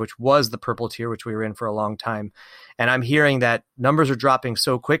restrictive, which was the purple tier, which we were in for a long time. And I'm hearing that numbers are dropping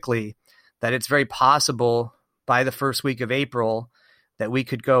so quickly that it's very possible by the first week of April that we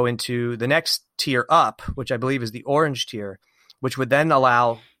could go into the next tier up, which I believe is the orange tier, which would then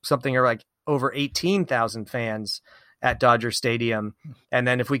allow something like over 18,000 fans at Dodger Stadium. And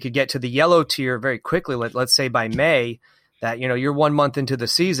then if we could get to the yellow tier very quickly, let's say by May, that, you're 1 month into the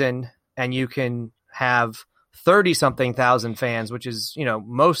season and you can have 30 something thousand fans, which is,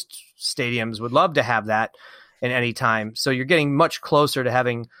 most stadiums would love to have that in any time. So you're getting much closer to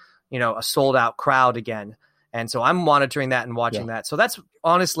having, a sold out crowd again. And so I'm monitoring that and watching that. So that's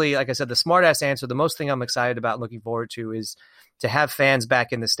honestly, like I said, the smart ass answer. The most thing I'm excited about and looking forward to is to have fans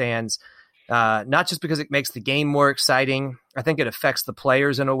back in the stands. Not just because it makes the game more exciting. I think it affects the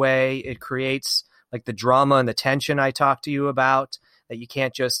players in a way. It creates like the drama and the tension I talked to you about that you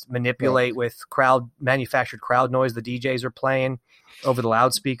can't just manipulate with manufactured crowd noise the DJs are playing over the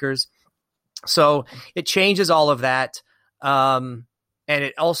loudspeakers. So it changes all of that. And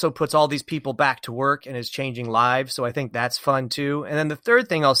it also puts all these people back to work and is changing lives. So I think that's fun too. And then the third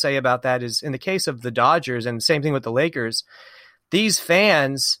thing I'll say about that is, in the case of the Dodgers, and same thing with the Lakers, these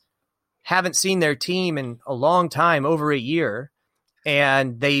fans haven't seen their team in a long time, over a year,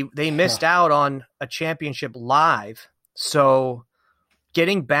 and they missed out on a championship live. So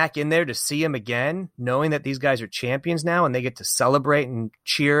getting back in there to see them again, knowing that these guys are champions now and they get to celebrate and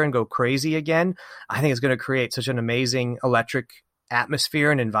cheer and go crazy again, I think it's going to create such an amazing electric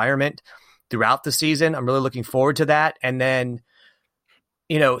atmosphere and environment throughout the season. I'm really looking forward to that. And then,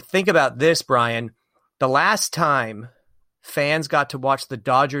 think about this, Brian. The last time fans got to watch the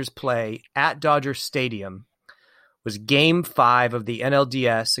Dodgers play at Dodger Stadium was Game 5 of the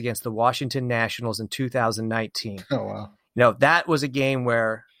NLDS against the Washington Nationals in 2019. Oh, wow. That was a game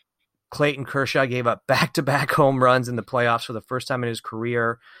where Clayton Kershaw gave up back-to-back home runs in the playoffs for the first time in his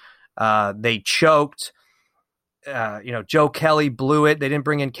career. They choked. Joe Kelly blew it. They didn't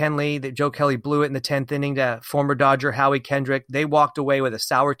bring in Kenley. Joe Kelly blew it in the 10th inning to former Dodger Howie Kendrick. They walked away with a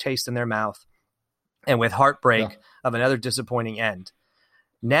sour taste in their mouth and with heartbreak of another disappointing end.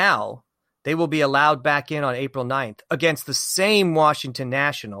 Now, they will be allowed back in on April 9th against the same Washington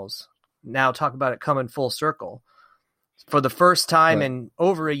Nationals. Now, talk about it coming full circle. For the first time in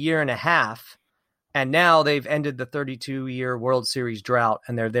over a year and a half, and now they've ended the 32-year World Series drought,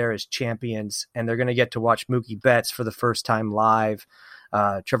 and they're there as champions, and they're going to get to watch Mookie Betts for the first time live,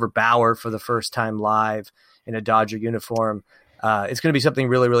 Trevor Bauer for the first time live in a Dodger uniform. It's going to be something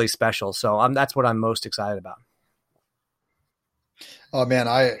really, really special. So that's what I'm most excited about. Oh, man,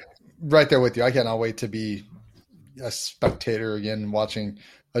 right there with you. I cannot wait to be a spectator again watching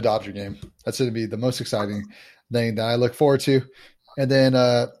a Dodger game. That's going to be the most exciting thing that I look forward to. And then,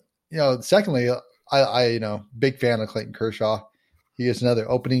 secondly, I big fan of Clayton Kershaw. He gets another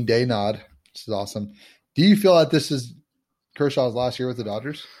opening day nod. This is awesome. Do you feel that this is Kershaw's last year with the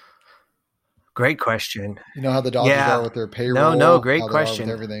Dodgers? Great question. You know how the Dodgers are with their payroll? No, great question.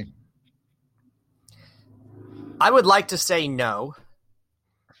 With everything. I would like to say no.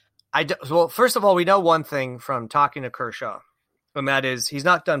 Well, first of all, we know one thing from talking to Kershaw, and that is he's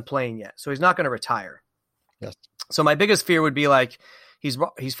not done playing yet, so he's not going to retire. Yes. So my biggest fear would be like he's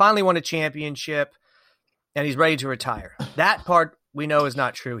finally won a championship and he's ready to retire. That part we know is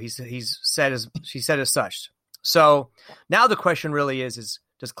not true. He said as such. So now the question really is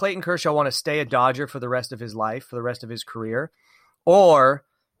does Clayton Kershaw want to stay a Dodger for the rest of his life, for the rest of his career, or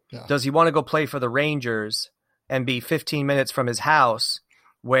does he want to go play for the Rangers and be 15 minutes from his house,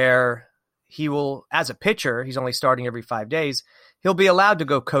 where he will, as a pitcher, he's only starting every 5 days, he'll be allowed to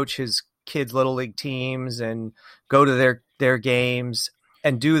go coach his kids' little league teams and go to their games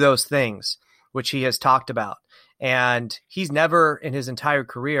and do those things, which he has talked about. And he's never in his entire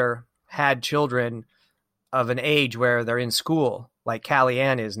career had children of an age where they're in school like Callie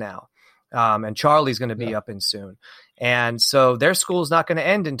Ann is now. And Charlie's going to be up in soon. And so their school is not going to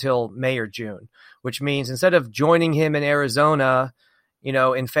end until May or June, which means instead of joining him in Arizona,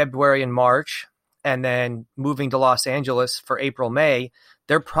 in February and March, and then moving to Los Angeles for April, May,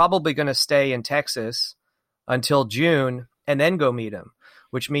 they're probably going to stay in Texas until June and then go meet him,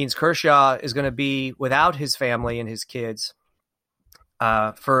 which means Kershaw is going to be without his family and his kids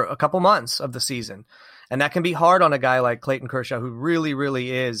for a couple months of the season. And that can be hard on a guy like Clayton Kershaw, who really,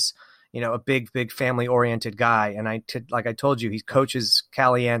 really is, a big, big family-oriented guy. And like I told you, he coaches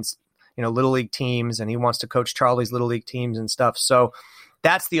Callie Ann's, little league teams, and he wants to coach Charlie's little league teams and stuff. So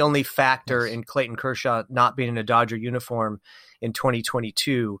that's the only factor in Clayton Kershaw not being in a Dodger uniform in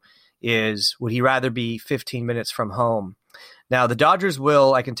 2022 is, would he rather be 15 minutes from home? Now, the Dodgers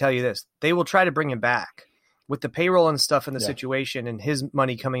will, I can tell you this, they will try to bring him back with the payroll and stuff in the situation and his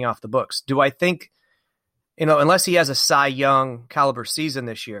money coming off the books. Do I think, unless he has a Cy Young caliber season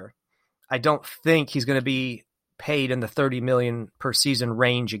this year, I don't think he's going to be paid in the $30 million per season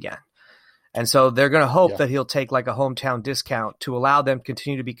range again. And so they're going to hope that he'll take like a hometown discount to allow them to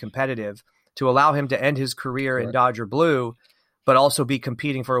continue to be competitive, to allow him to end his career in Dodger blue, but also be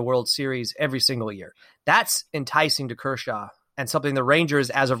competing for a World Series every single year. That's enticing to Kershaw, and something the Rangers,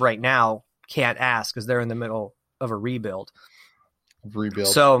 as of right now, can't ask because they're in the middle of a rebuild.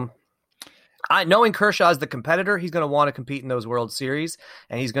 So knowing Kershaw as the competitor, he's going to want to compete in those World Series,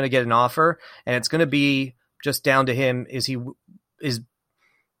 and he's going to get an offer, and it's going to be just down to him. Is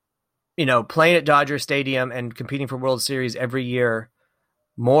playing at Dodger Stadium and competing for World Series every year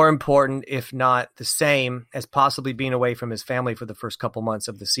more important, if not the same, as possibly being away from his family for the first couple months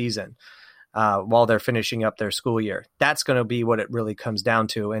of the season while they're finishing up their school year? That's going to be what it really comes down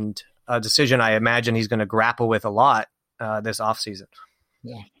to, and a decision I imagine he's going to grapple with a lot this offseason.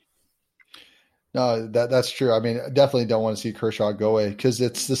 Yeah. No, that's true. I mean, I definitely don't want to see Kershaw go away because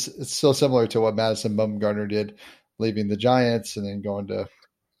it's so similar to what Madison Bumgarner did, leaving the Giants and then going to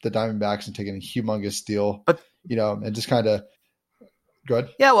the Diamondbacks and taking a humongous deal, and just kind of Go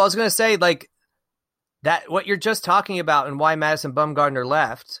ahead. Yeah, well, I was going to say, like, that what you're just talking about and why Madison Bumgarner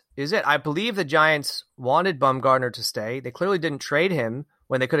left is it. I believe the Giants wanted Bumgarner to stay. They clearly didn't trade him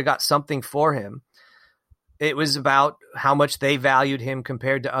when they could have got something for him. It was about how much they valued him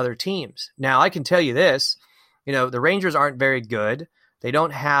compared to other teams. Now, I can tell you this, the Rangers aren't very good. They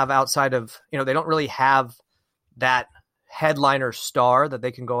don't have outside of, they don't really have that headliner star that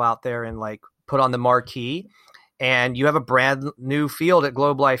they can go out there and like put on the marquee. And you have a brand new field at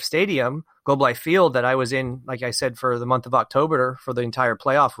Globe Life Field that I was in, like I said, for the month of October for the entire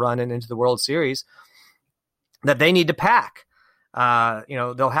playoff run and into the World Series that they need to pack.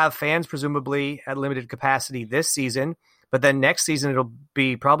 They'll have fans presumably at limited capacity this season, but then next season it'll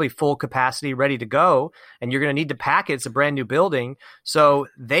be probably full capacity, ready to go, and you're going to need to pack it. It's a brand new building, so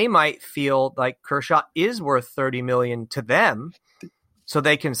they might feel like Kershaw is worth $30 million to them, so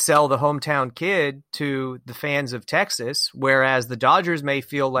they can sell the hometown kid to the fans of Texas. Whereas the Dodgers may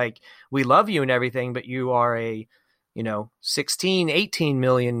feel like we love you and everything, but you are a 16, 18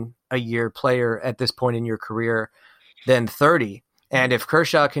 million a year player at this point in your career than 30. And if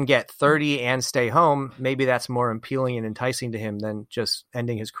Kershaw can get 30 and stay home, maybe that's more appealing and enticing to him than just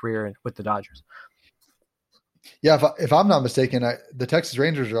ending his career with the Dodgers. Yeah, if I'm not mistaken, the Texas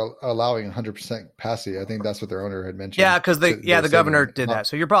Rangers are allowing 100% capacity. I think that's what their owner had mentioned. Yeah, because the governor did that.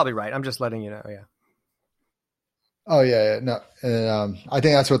 So you're probably right. I'm just letting you know. Yeah. Oh yeah, no. And, I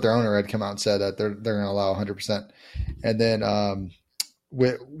think that's what their owner had come out and said, that they're going to allow 100%. And then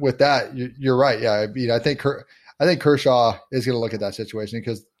with that, you're right. Yeah, I mean, I think Kershaw is going to look at that situation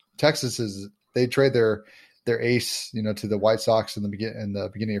because Texas they trade their ace, to the White Sox in the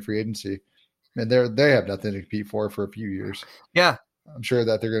beginning of free agency, and they have nothing to compete for a few years. Yeah, I'm sure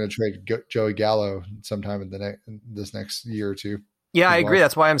that they're going to trade Joey Gallo sometime in this next year or two. Yeah, I agree.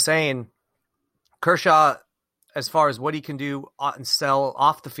 That's why I'm saying Kershaw, as far as what he can do and sell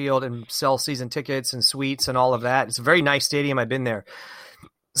off the field and sell season tickets and suites and all of that. It's a very nice stadium. I've been there.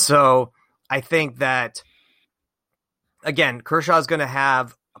 So I think that, again, Kershaw is going to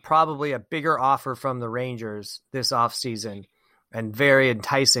have probably a bigger offer from the Rangers this offseason and very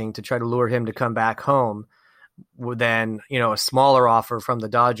enticing to try to lure him to come back home than, a smaller offer from the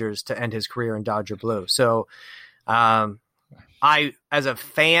Dodgers to end his career in Dodger blue. So as a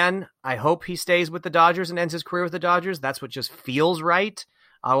fan, I hope he stays with the Dodgers and ends his career with the Dodgers. That's what just feels right.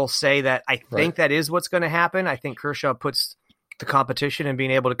 I will say that I think that is what's going to happen. I think Kershaw puts the competition and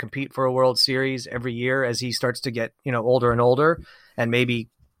being able to compete for a World Series every year as he starts to get, older and older and maybe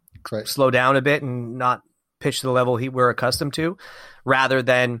slow down a bit and not pitch to the level we're accustomed to, rather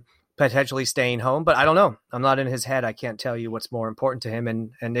than potentially staying home. But I don't know. I'm not in his head. I can't tell you what's more important to him.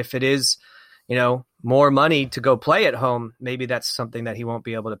 And if it is, more money to go play at home, maybe that's something that he won't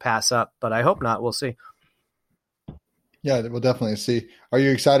be able to pass up, but I hope not. We'll see. Yeah, we'll definitely see. Are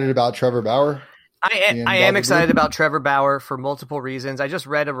you excited about Trevor Bauer? I am excited about Trevor Bauer for multiple reasons. I just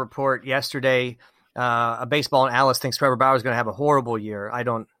read a report yesterday. A baseball analyst thinks Trevor Bauer is going to have a horrible year. I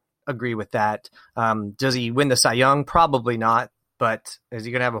don't agree with that. Does he win the Cy Young? Probably not. But is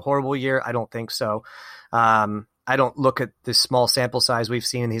he going to have a horrible year? I don't think so. I don't look at this small sample size we've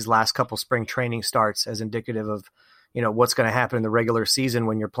seen in these last couple spring training starts as indicative of, what's going to happen in the regular season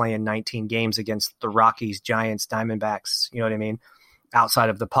when you're playing 19 games against the Rockies, Giants, Diamondbacks. You know what I mean? Outside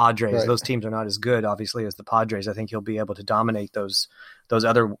of the Padres, those teams are not as good, obviously, as the Padres. I think he'll be able to dominate those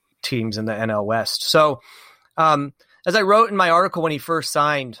other teams in the NL West. So, as I wrote in my article when he first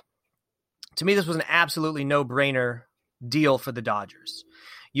signed, to me, this was an absolutely no-brainer deal for the Dodgers.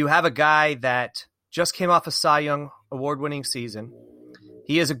 You have a guy that just came off a Cy Young award-winning season.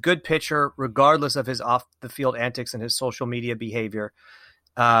 He is a good pitcher, regardless of his off-the-field antics and his social media behavior.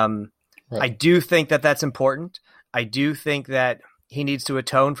 I do think that that's important. I do think that he needs to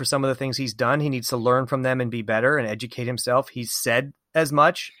atone for some of the things he's done. He needs to learn from them and be better and educate himself. He's said as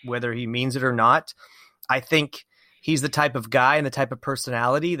much, whether he means it or not. I think he's the type of guy and the type of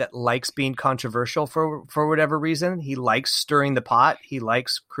personality that likes being controversial for whatever reason. He likes stirring the pot. He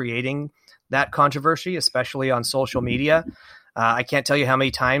likes creating that controversy, especially on social media. I can't tell you how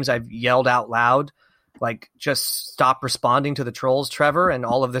many times I've yelled out loud, like, just stop responding to the trolls, Trevor, and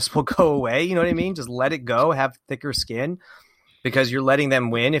all of this will go away. You know what I mean? Just let it go, have thicker skin, because you're letting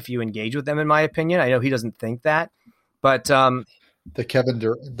them win if you engage with them, in my opinion. I know he doesn't think that, but the Kevin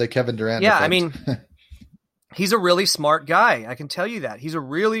Durant. Yeah, effect. I mean, he's a really smart guy. I can tell you that. He's a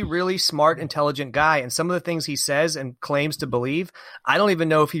really, really smart, intelligent guy. And some of the things he says and claims to believe, I don't even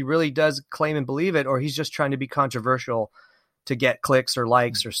know if he really does claim and believe it, or he's just trying to be controversial to get clicks or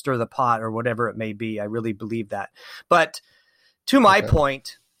likes or stir the pot or whatever it may be. I really believe that. But to my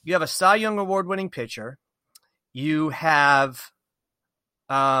point, you have a Cy Young award-winning pitcher. You have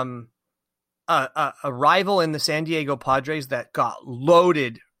a rival in the San Diego Padres that got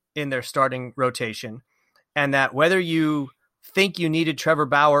loaded in their starting rotation, and that whether you think you needed Trevor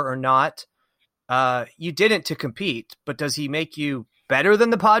Bauer or not, you didn't to compete. But does he make you better than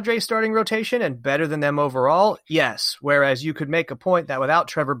the Padres starting rotation and better than them overall? Yes. Whereas you could make a point that without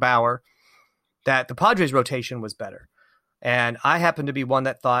Trevor Bauer, that the Padres rotation was better. And I happen to be one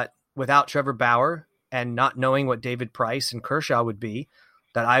that thought without Trevor Bauer and not knowing what David Price and Kershaw would be,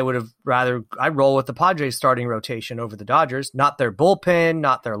 that I would have I roll with the Padres starting rotation over the Dodgers, not their bullpen,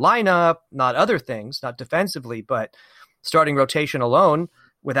 not their lineup, not other things, not defensively, but starting rotation alone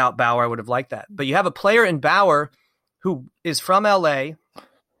without Bauer, I would have liked that. But you have a player in Bauer who is from LA,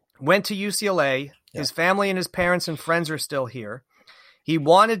 went to UCLA. His family and his parents and friends are still here. He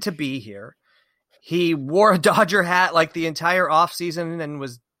wanted to be here. He wore a Dodger hat like the entire offseason and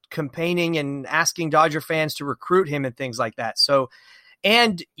was campaigning and asking Dodger fans to recruit him and things like that. So,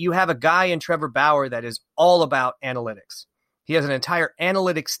 and you have a guy in Trevor Bauer that is all about analytics. He has an entire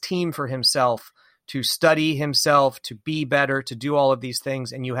analytics team for himself to study himself, to be better, to do all of these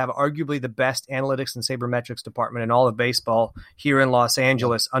things. And you have arguably the best analytics and sabermetrics department in all of baseball here in Los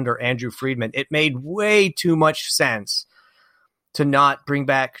Angeles under Andrew Friedman. It made way too much sense to not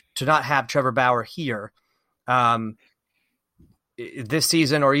have Trevor Bauer here this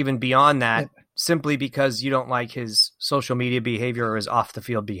season or even beyond that, simply because you don't like his social media behavior or his off the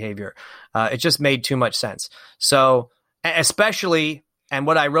field behavior. It just made too much sense. So especially, and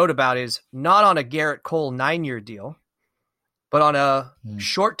what I wrote about is not on a Garrett Cole 9-year deal, but on a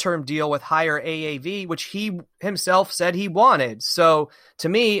short-term deal with higher AAV, which he himself said he wanted. So to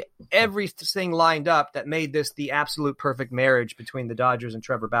me, everything lined up that made this the absolute perfect marriage between the Dodgers and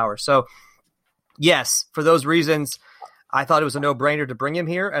Trevor Bauer. So yes, for those reasons, I thought it was a no-brainer to bring him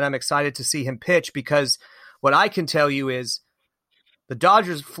here, and I'm excited to see him pitch, because what I can tell you is the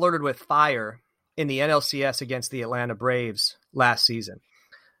Dodgers flirted with fire in the NLCS against the Atlanta Braves last season.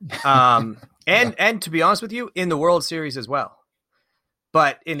 And to be honest with you, in the World Series as well.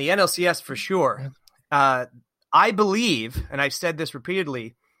 But in the NLCS for sure, I believe, and I've said this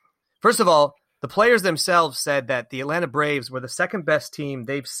repeatedly, first of all, the players themselves said that the Atlanta Braves were the second best team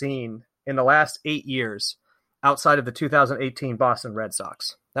they've seen in the last 8 years outside of the 2018 Boston Red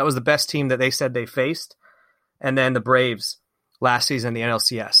Sox. That was the best team that they said they faced. And then the Braves last season in the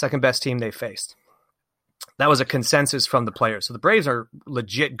NLCS, second best team they faced. That was a consensus from the players. So the Braves are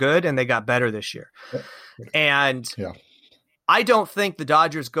legit good, and they got better this year. And I don't think the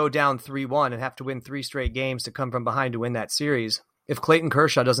Dodgers go down 3-1 and have to win 3 straight games to come from behind to win that series if Clayton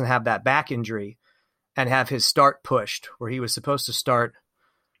Kershaw doesn't have that back injury and have his start pushed, where he was supposed to start,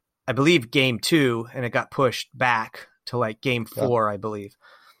 I believe, game 2, and it got pushed back to like game 4, I believe.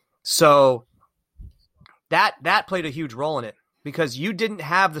 So that played a huge role in it, because you didn't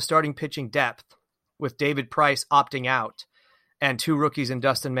have the starting pitching depth with David Price opting out and 2 rookies in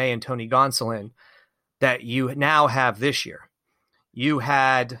Dustin May and Tony Gonsolin that you now have this year. You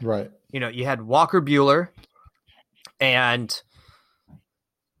had, you had Walker Buehler and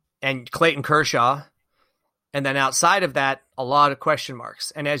Clayton Kershaw. And then outside of that, a lot of question marks.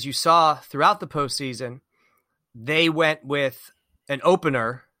 And as you saw throughout the postseason, they went with an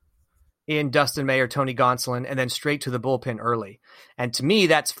opener in Dustin May or Tony Gonsolin and then straight to the bullpen early. And to me,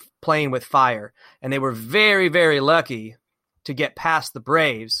 that's playing with fire. And they were very, very lucky to get past the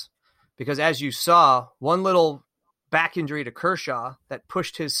Braves, because as you saw, one little back injury to Kershaw that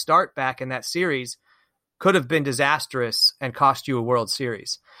pushed his start back in that series could have been disastrous and cost you a World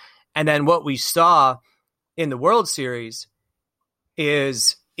Series. And then what we saw in the World Series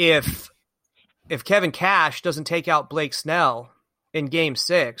is if Kevin Cash doesn't take out Blake Snell in Game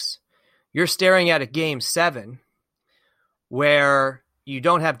 6, you're staring at a Game 7 where you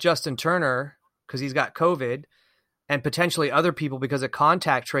don't have Justin Turner because he's got COVID, and potentially other people because of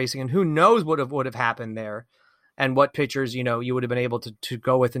contact tracing, and who knows what would have happened there and what pitchers, you would have been able to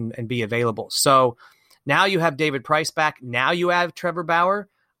go with and be available. So now you have David Price back. Now you have Trevor Bauer.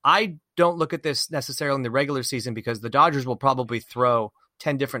 I don't look at this necessarily in the regular season, because the Dodgers will probably throw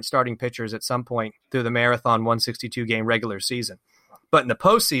 10 different starting pitchers at some point through the marathon 162 game regular season. But in the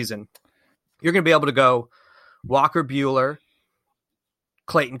postseason, you're going to be able to go Walker Buehler,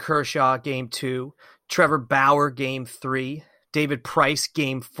 Clayton Kershaw game 2, Trevor Bauer game 3, David Price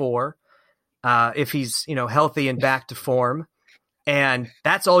game 4, if he's healthy and back to form. And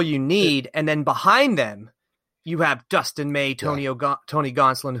that's all you need. And then behind them, you have Dustin May, Tony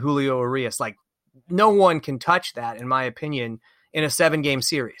Gonsolin, Julio Urias. Like, no one can touch that, in my opinion, in a 7-game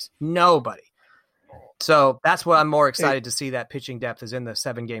series. Nobody. So that's what I'm more excited to see, that pitching depth is in the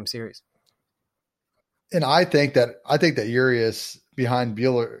 7-game series. And I think that Urias behind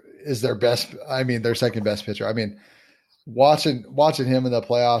Buehler is their second best pitcher. I mean, watching him in the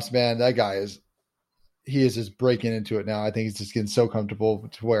playoffs, man, that guy he is just breaking into it now. I think he's just getting so comfortable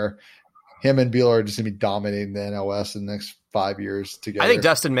to where him and Buehler are just going to be dominating the NL West in the next 5 years together. I think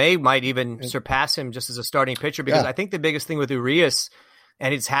Dustin May might even surpass him just as a starting pitcher, because I think the biggest thing with Urias,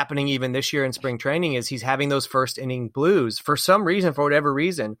 and it's happening even this year in spring training, is he's having those first inning blues. For some reason, for whatever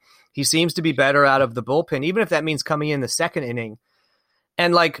reason, he seems to be better out of the bullpen, even if that means coming in the second inning.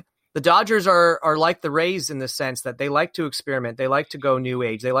 And like the Dodgers are like the Rays in the sense that they like to experiment. They like to go new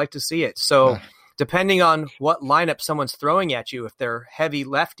age. They like to see it. So depending on what lineup someone's throwing at you, if they're heavy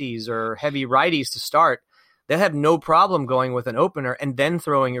lefties or heavy righties to start, they'll have no problem going with an opener and then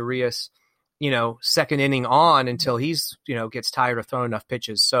throwing Urias, second inning on until he's, gets tired of throwing enough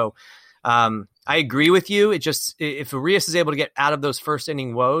pitches. So I agree with you. It just, if Urias is able to get out of those first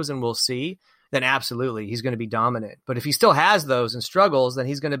inning woes, and we'll see, then absolutely he's going to be dominant. But if he still has those and struggles, then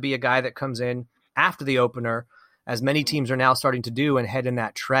he's going to be a guy that comes in after the opener, as many teams are now starting to do, and head in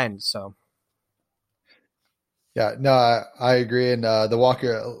that trend. So. Yeah, no, I agree. And the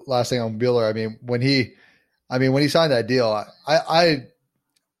Walker, last thing on Buehler, when he signed that deal, I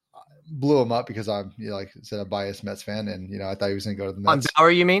blew him up because I'm, like I said, a biased Mets fan, and I thought he was going to go to the Mets. On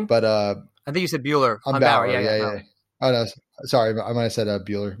Bauer, you mean? But I think you said Buehler. On Bauer, yeah. Oh no, sorry, I might have said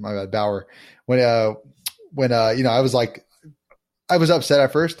Buehler. My bad, Bauer. When I was upset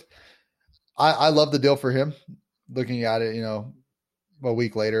at first. I love the deal for him. Looking at it, a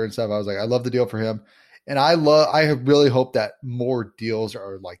week later and stuff, I was like, I love the deal for him. And I really hope that more deals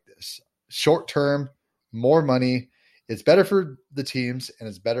are like this. Short term, more money. It's better for the teams and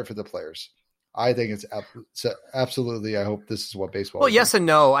it's better for the players. I think it's absolutely. I hope this is what baseball. Well, is yes and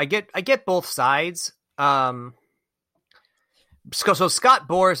no. I get both sides. So Scott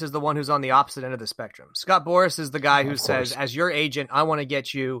Boras is the one who's on the opposite end of the spectrum. Scott Boras is the guy who says, as your agent, I want to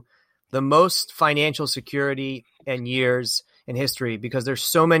get you the most financial security and years in history, because there's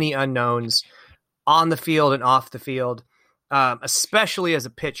so many unknowns on the field and off the field, especially as a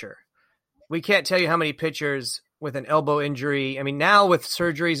pitcher. We can't tell you how many pitchers with an elbow injury. I mean, now with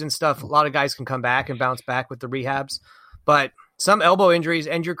surgeries and stuff, a lot of guys can come back and bounce back with the rehabs, but some elbow injuries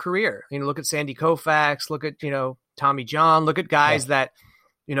end your career. Look at Sandy Koufax, look at, Tommy John, look at guys that,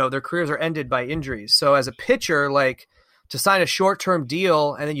 their careers are ended by injuries. So as a pitcher, like, to sign a short-term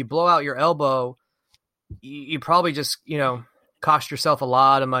deal and then you blow out your elbow, you probably just, cost yourself a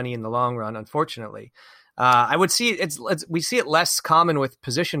lot of money in the long run, unfortunately. I would see we see it less common with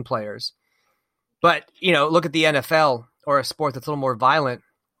position players. But, look at the NFL or a sport that's a little more violent.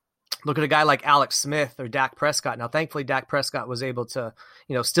 Look at a guy like Alex Smith or Dak Prescott. Now, thankfully, Dak Prescott was able to,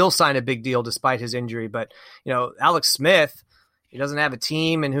 still sign a big deal despite his injury. But, Alex Smith, he doesn't have a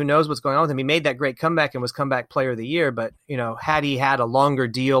team, and who knows what's going on with him. He made that great comeback and was comeback player of the year. But, had he had a longer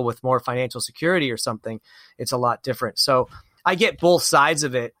deal with more financial security or something, it's a lot different. So I get both sides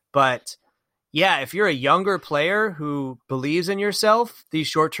of it. But, yeah, if you're a younger player who believes in yourself, these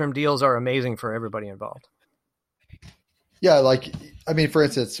short-term deals are amazing for everybody involved. Yeah, for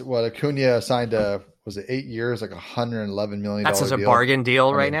instance, what Acuna signed was it 8 years, like $111 million. That's such a bargain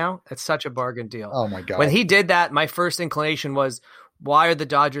deal right now. It's such a bargain deal. Oh my God. When he did that, my first inclination was, why are the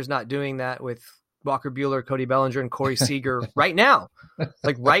Dodgers not doing that with Walker Buehler, Cody Bellinger, and Corey Seager right now?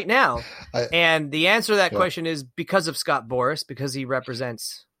 Like right now. And the answer to that question is because of Scott Boras, because he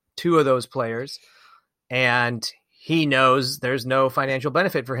represents two of those players. And he knows there's no financial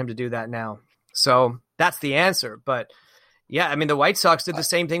benefit for him to do that now. So that's the answer. But yeah, the White Sox did the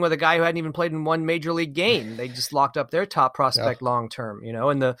same thing with a guy who hadn't even played in one major league game. They just locked up their top prospect long-term,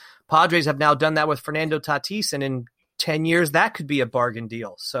 and the Padres have now done that with Fernando Tatis, and in 10 years, that could be a bargain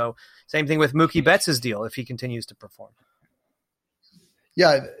deal. So same thing with Mookie Betts' deal if he continues to perform.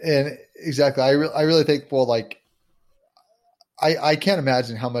 Yeah, and exactly. I really think, I can't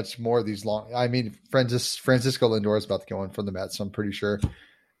imagine how much more of these Francisco Lindor is about to go in from the Mets, I'm pretty sure.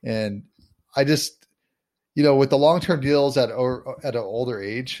 And I just, with the long-term deals at an older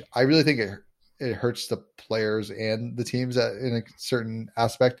age, I really think it hurts the players and the teams in a certain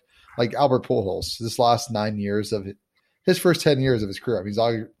aspect. Like Albert Pujols, this last 9 years of his first 10 years of his career,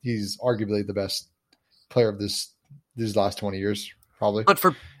 he's arguably the best player of these last 20 years, probably. But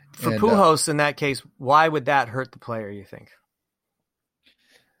for Pujols in that case, why would that hurt the player, you think?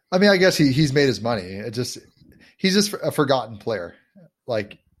 I guess he's made his money. He's just a forgotten player.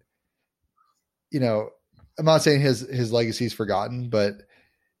 I'm not saying his legacy is forgotten, but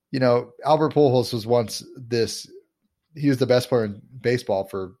Albert Pujols was once he was the best player in baseball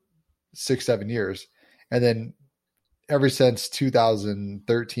for 6-7 years. And then ever since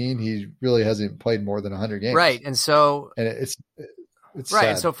 2013, he really hasn't played more than 100 games. Right. And so, It's right. sad.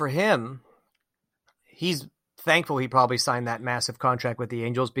 And so for him, he's thankful he probably signed that massive contract with the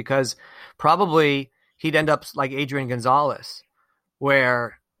Angels, because probably he'd end up like Adrian Gonzalez,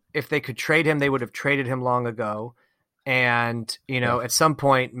 where if they could trade him, they would have traded him long ago. And, at some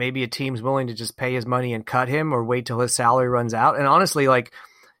point, maybe a team's willing to just pay his money and cut him, or wait till his salary runs out. And honestly, like,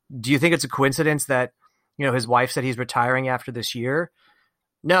 do you think it's a coincidence that, his wife said he's retiring after this year?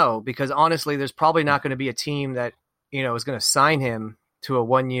 No, because honestly, there's probably not going to be a team that, is going to sign him to a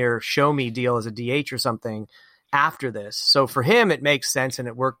 1-year show me deal as a DH or something after this. So for him, it makes sense, and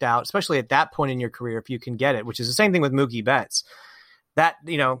it worked out, especially at that point in your career, if you can get it, which is the same thing with Mookie Betts. That,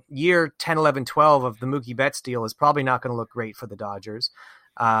 year 10, 11, 12 of the Mookie Betts deal is probably not going to look great for the Dodgers.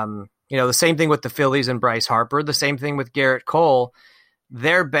 The same thing with the Phillies and Bryce Harper, the same thing with Garrett Cole.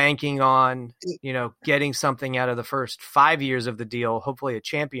 They're banking on, getting something out of the first 5 years of the deal, hopefully a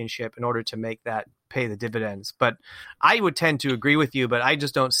championship, in order to make that pay the dividends. But I would tend to agree with you, but I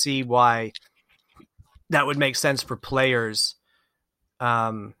just don't see why that would make sense for players.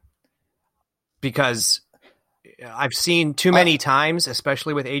 Because I've seen too many times,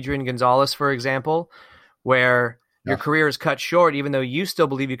 especially with Adrian Gonzalez, for example, where your career is cut short, even though you still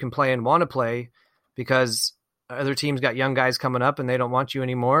believe you can play and want to play, because other teams got young guys coming up and they don't want you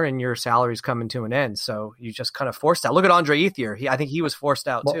anymore, and your salary's coming to an end. So you just kind of forced out. Look at Andre Ethier. I think he was forced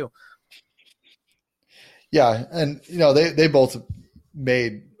out too. Yeah. And, they both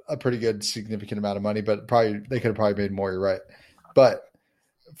made a pretty good significant amount of money, but they could have probably made more. You're right. But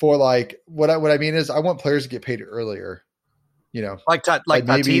for like, what I mean is I want players to get paid earlier, like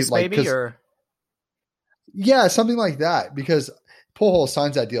Tatis maybe, or yeah, something like that, because Pujols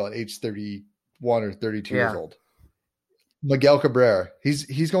signs that deal at age 31 or 32 years old. Miguel Cabrera,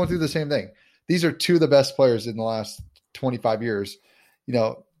 he's going through the same thing. These are two of the best players in the last 25 years,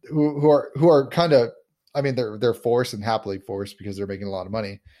 who are kind of, I mean, they're forced and happily forced because they're making a lot of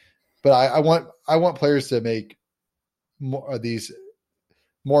money. But I want players to make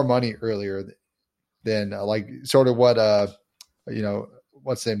more money earlier than like sort of what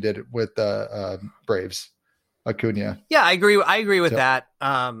what's name did with Braves. Acuna. Yeah, I agree with that.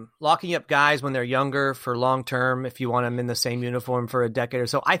 Locking up guys when they're younger for long term, if you want them in the same uniform for a decade or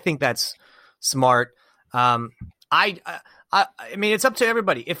so, I think that's smart. I mean, it's up to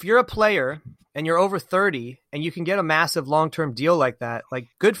everybody. If you're a player and you're over 30 and you can get a massive long term deal like that, like,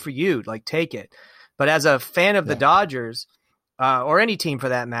 good for you. Like, take it. But as a fan of the Dodgers, or any team for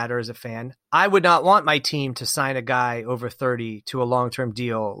that matter, as a fan, I would not want my team to sign a guy over 30 to a long-term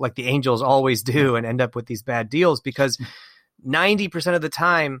deal like the Angels always do and end up with these bad deals, because 90% of the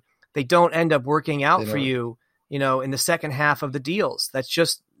time they don't end up working out for you, in the second half of the deals. That's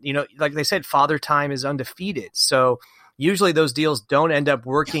just, like they said, father time is undefeated. So usually those deals don't end up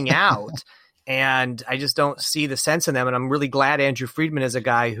working out. And I just don't see the sense in them. And I'm really glad Andrew Friedman is a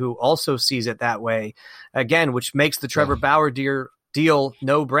guy who also sees it that way, again, which makes the Trevor Bauer deal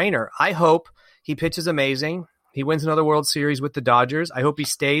no-brainer. I hope he pitches amazing. He wins another World Series with the Dodgers. I hope he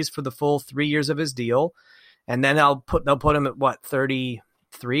stays for the full 3 years of his deal. And then they'll put him at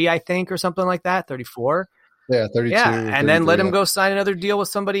 33, I think, or something like that, 34. Yeah, 32. Yeah, and then let him go sign another deal with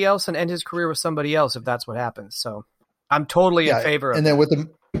somebody else and end his career with somebody else if that's what happens. So I'm totally in favor of it. And then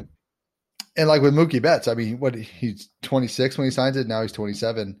and like with Mookie Betts, I mean, he's 26 when he signs it. Now he's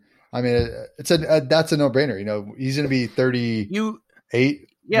 27. I mean, that's a no-brainer. He's going to be 38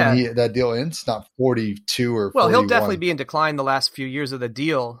 when that deal ends, not 42 or 41. Well, he'll definitely be in decline the last few years of the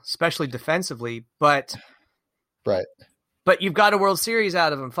deal, especially defensively. But you've got a World Series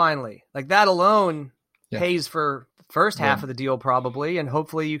out of him finally. Like, that alone pays for first half of the deal probably, and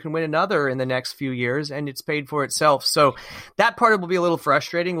hopefully you can win another in the next few years, and it's paid for itself. So that part will be a little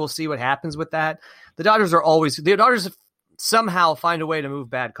frustrating. We'll see what happens with that. The Dodgers somehow find a way to move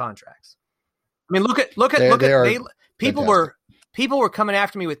bad contracts. I mean, people were coming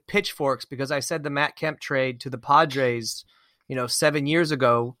after me with pitchforks because I said the Matt Kemp trade to the Padres, 7 years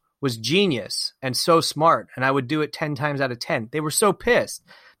ago was genius and so smart, and I would do it 10 times out of 10. They were so pissed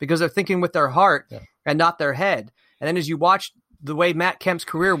because they're thinking with their heart and not their head. And then as you watch the way Matt Kemp's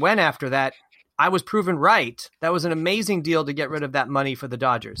career went after that, I was proven right. That was an amazing deal to get rid of that money for the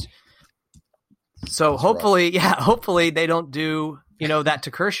Dodgers. So hopefully they don't do, that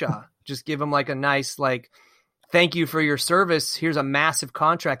to Kershaw. Just give him like a nice, thank you for your service. Here's a massive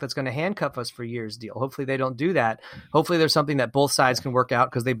contract that's going to handcuff us for years deal. Hopefully they don't do that. Hopefully there's something that both sides can work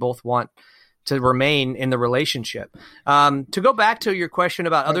out because they both want to remain in the relationship. To go back to your question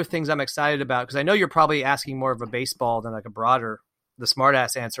about other things I'm excited about, because I know you're probably asking more of a baseball than like a broader, the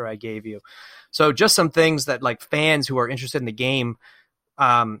smartass answer I gave you. So just some things that like fans who are interested in the game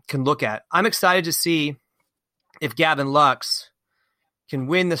can look at. I'm excited to see if Gavin Lux can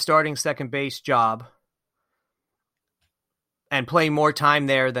win the starting second base job and play more time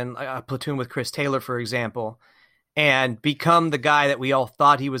there than a platoon with Chris Taylor, for example, and become the guy that we all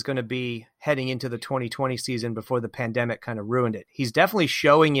thought he was going to be heading into the 2020 season before the pandemic kind of ruined it. He's definitely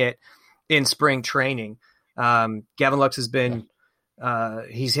showing it in spring training. Gavin Lux has been,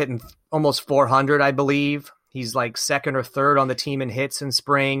 he's hitting almost 400, I believe. He's like second or third on the team in hits in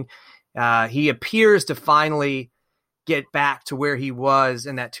spring. He appears to finally get back to where he was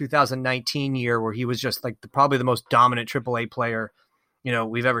in that 2019 year, where he was just like probably the most dominant AAA player,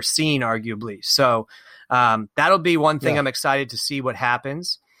 we've ever seen, arguably. So that'll be one thing. I'm excited to see what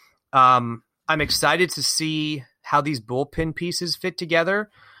happens. I'm excited to see how these bullpen pieces fit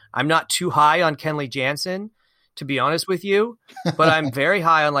together. I'm not too high on Kenley Jansen, to be honest with you, but I'm very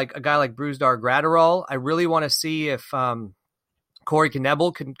high on like a guy like Brusdar Graterol. I really want to see if Corey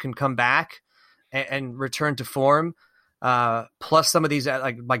Knebel can come back and return to form. Plus some of these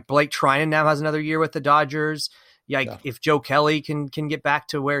like Blake Trinan now has another year with the Dodgers. If Joe Kelly can get back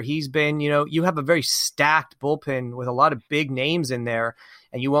to where he's been, you have a very stacked bullpen with a lot of big names in there,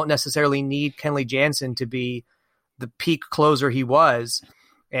 and you won't necessarily need Kenley Jansen to be the peak closer he was.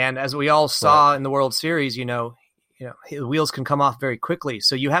 And as we all saw in the World Series, the wheels can come off very quickly.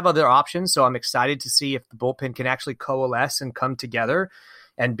 So you have other options. So I'm excited to see if the bullpen can actually coalesce and come together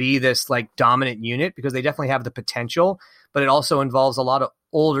and be this like dominant unit, because they definitely have the potential, but it also involves a lot of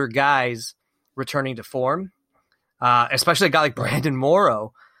older guys returning to form. Especially a guy like Brandon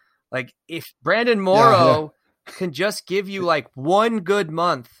Morrow. Like if Brandon Morrow can just give you like one good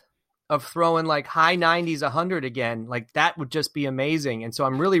month of throwing like high 90s, 100 again, like that would just be amazing. And so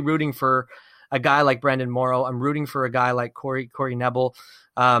I'm really rooting for a guy like Brandon Morrow. I'm rooting for a guy like Corey Knebel.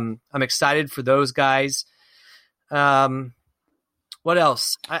 I'm excited for those guys. What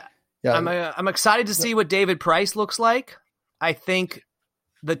else? I'm excited to see what David Price looks like. I think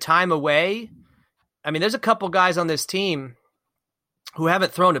the time away, there's a couple guys on this team who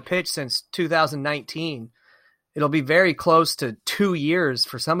haven't thrown a pitch since 2019. It'll be very close to 2 years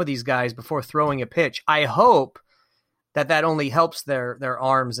for some of these guys before throwing a pitch. I hope that only helps their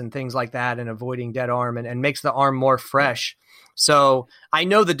arms and things like that, and avoiding dead arm and makes the arm more fresh. So I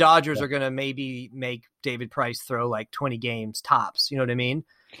know the Dodgers are going to maybe make David Price throw like 20 games tops. You know what I mean?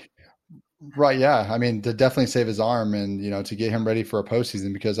 Right. Yeah. To definitely save his arm and, to get him ready for a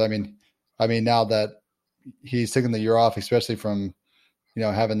postseason, because now that he's taking the year off, especially from,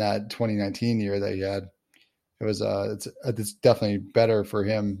 having that 2019 year that he had, it was it's definitely better for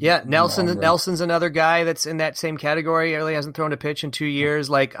him. Yeah, Nelson's another guy that's in that same category. He really hasn't thrown a pitch in 2 years.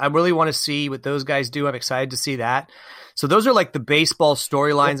 Like I really want to see what those guys do. I'm excited to see that. So those are like the baseball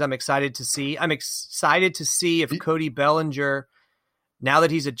storylines I'm excited to see. I'm excited to see if Cody Bellinger, now that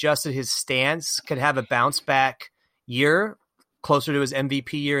he's adjusted his stance, could have a bounce back year closer to his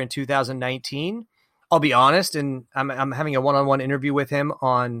MVP year in 2019. I'll be honest, and I'm having a one-on-one interview with him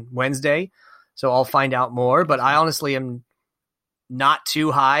on Wednesday, so I'll find out more. But I honestly am not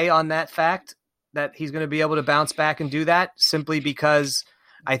too high on that fact that he's going to be able to bounce back and do that, simply because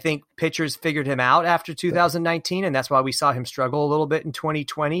I think pitchers figured him out after 2019, and that's why we saw him struggle a little bit in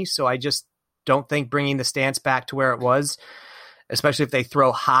 2020. So I just don't think bringing the stance back to where it was, especially if they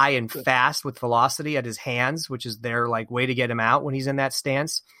throw high and fast with velocity at his hands, which is their like way to get him out when he's in that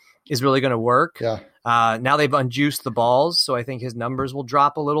stance, is really going to work. Yeah. Now they've unjuiced the balls, so I think his numbers will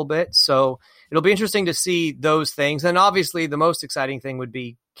drop a little bit. So it'll be interesting to see those things. And obviously the most exciting thing would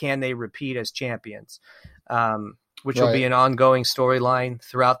be, can they repeat as champions? Which will be an ongoing storyline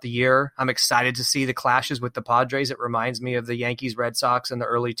throughout the year. I'm excited to see the clashes with the Padres. It reminds me of the Yankees, Red Sox in the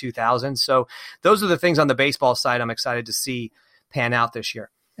early 2000s. So those are the things on the baseball side I'm excited to see pan out this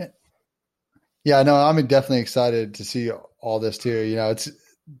year. Yeah, no, I'm definitely excited to see all this too. It's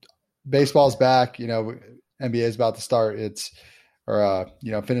baseball's back, NBA is about to start. Finish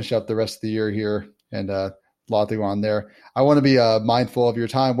up the rest of the year here, and a lot to go on there. I want to be mindful of your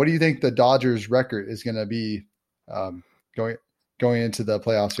time. What do you think the Dodgers record is going to be going into the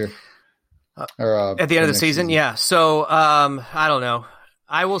playoffs here? At the end of the season? Yeah. So I don't know.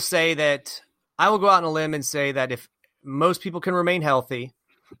 I will say that I will go out on a limb and say that if most people can remain healthy,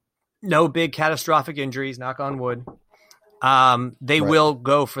 no big catastrophic injuries, knock on wood, they will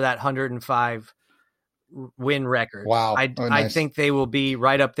go for that 105 win record. Wow. Nice. I think they will be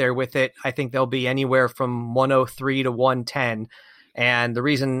right up there with it. I think they'll be anywhere from 103 to 110. And the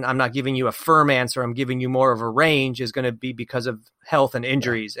reason I'm not giving you a firm answer, I'm giving you more of a range, is going to be because of health and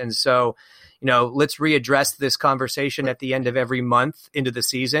injuries. And so, let's readdress this conversation at the end of every month into the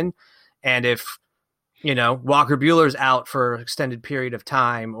season. And if Walker Buehler's out for an extended period of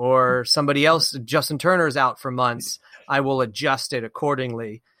time, or somebody else, Justin Turner's out for months, I will adjust it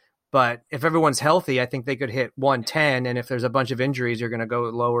accordingly. But if everyone's healthy, I think they could hit 110. And if there's a bunch of injuries, you're going to go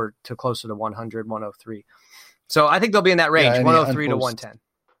lower to closer to 100, 103. So I think they'll be in that range, 103 to 110.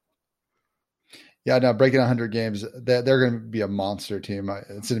 Yeah, no, breaking 100 games, they're going to be a monster team.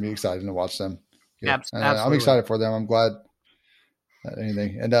 It's going to be exciting to watch them. Absolutely. I'm excited for them. I'm glad.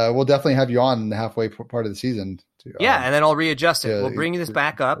 Anything. And we'll definitely have you on the halfway part of the season. And then I'll readjust it. We'll bring this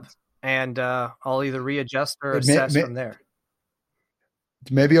back up, and I'll either readjust or assess from there.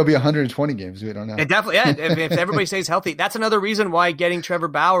 Maybe it'll be 120 games. We don't know. It definitely, if everybody stays healthy. That's another reason why getting Trevor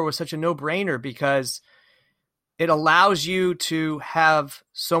Bauer was such a no-brainer, because it allows you to have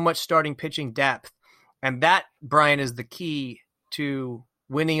so much starting pitching depth. And that, Brian, is the key to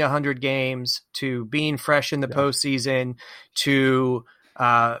winning 100 games, to being fresh in the postseason, to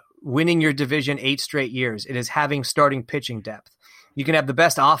winning your division 8 straight years. It is having starting pitching depth. You can have the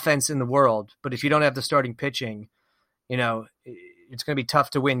best offense in the world, but if you don't have the starting pitching, it's going to be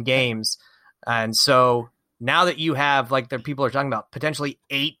tough to win games. And so now that you have, like the people are talking about, potentially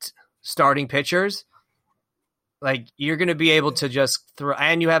 8 starting pitchers, like you're going to be able to just throw,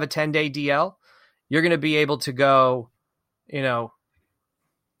 and you have a 10-day DL, you're going to be able to go,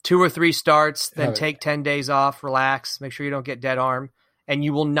 2 or 3 starts, then take 10 days off, relax, make sure you don't get dead arm, and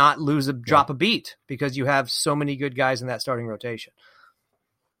you will not drop a beat because you have so many good guys in that starting rotation.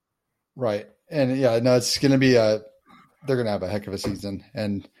 Right. And it's going to be they're going to have a heck of a season,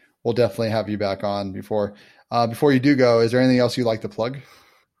 and we'll definitely have you back on before you do go. Is there anything else you'd like to plug?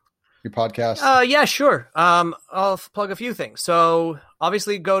 Your podcast? Yeah, sure. I'll plug a few things. So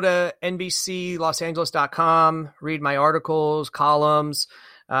obviously go to NBCLosAngeles.com, read my articles, columns.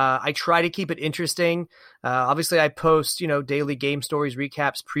 I try to keep it interesting. Obviously I post, daily game stories,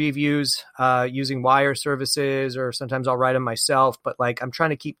 recaps, previews, using wire services, or sometimes I'll write them myself, but I'm trying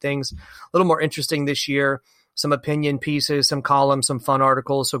to keep things a little more interesting this year. Some opinion pieces, some columns, some fun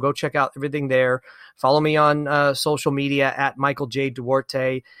articles. So go check out everything there. Follow me on social media at Michael J.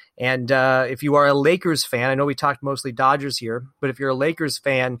 Duarte. And if you are a Lakers fan, I know we talked mostly Dodgers here, but if you're a Lakers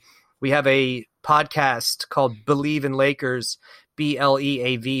fan, we have a podcast called Believe in Lakers,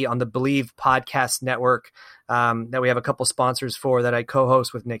 BLEAV, on the Believe Podcast Network that we have a couple sponsors for that I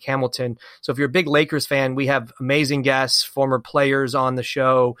co-host with Nick Hamilton. So if you're a big Lakers fan, we have amazing guests, former players on the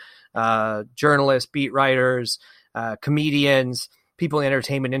show, journalists, beat writers, comedians, people in the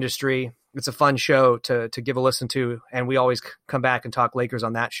entertainment industry. It's a fun show to give a listen to, and we always come back and talk Lakers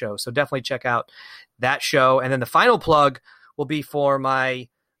on that show. So definitely check out that show. And then the final plug will be for my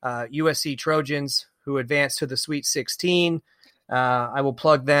USC Trojans who advanced to the Sweet 16. I will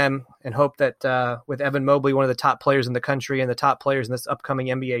plug them and hope that with Evan Mobley, one of the top players in the country and the top players in this upcoming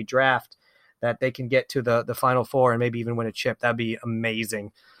NBA draft, that they can get to the Final Four and maybe even win a chip. That'd be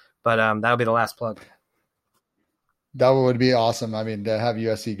amazing. But that'll be the last plug. That would be awesome. I mean, to have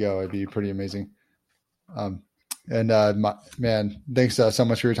USC go, it'd be pretty amazing. Man, thanks so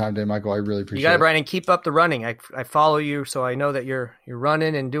much for your time today, Michael. I really appreciate it. You got it, Brian, and keep up the running. I follow you, so I know that you're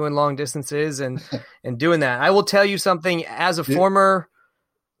running and doing long distances and doing that. I will tell you something, as a former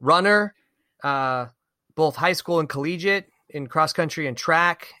runner, both high school and collegiate, in cross country and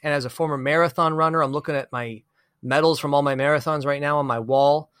track, and as a former marathon runner, I'm looking at my medals from all my marathons right now on my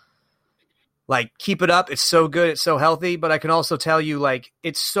wall. Keep it up. It's so good. It's so healthy. But I can also tell you,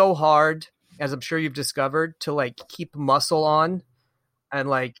 it's so hard, as I'm sure you've discovered, to keep muscle on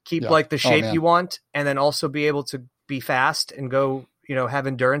and keep the shape you want, and then also be able to be fast and go, have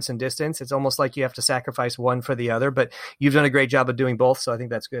endurance and distance. It's almost like you have to sacrifice one for the other, but you've done a great job of doing both. So I think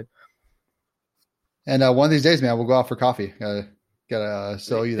that's good. And one of these days, man, we'll go out for coffee. Gotta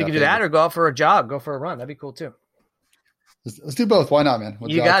sell you that. You can do that, or go out for a jog, go for a run. That'd be cool too. Let's do both. Why not, man?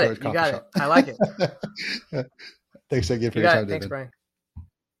 You got it. You got it. I like it. Thanks again for your time, Thanks, David. Brian.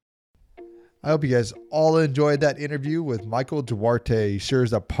 I hope you guys all enjoyed that interview with Michael Duarte. Sure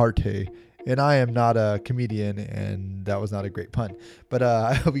is a party. And I am not a comedian, and that was not a great pun. But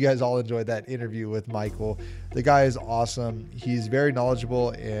I hope you guys all enjoyed that interview with Michael. The guy is awesome. He's very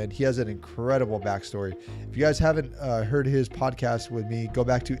knowledgeable, and he has an incredible backstory. If you guys haven't heard his podcast with me, go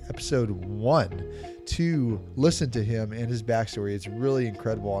back to episode 1 to listen to him and his backstory. It's really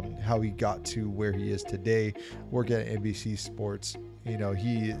incredible on how he got to where he is today, working at NBC Sports. He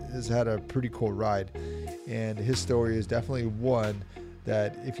has had a pretty cool ride, and his story is definitely one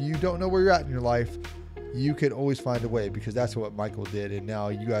that if you don't know where you're at in your life, you can always find a way, because that's what Michael did. And now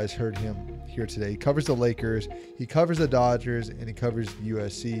you guys heard him here today. He covers the Lakers, he covers the Dodgers, and he covers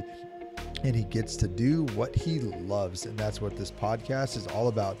USC, and he gets to do what he loves. And that's what this podcast is all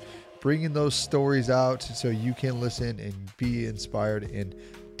about, bringing those stories out so you can listen and be inspired and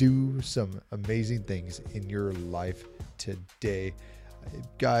do some amazing things in your life today.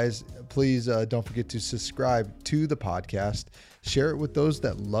 Guys, please don't forget to subscribe to the podcast. Share it with those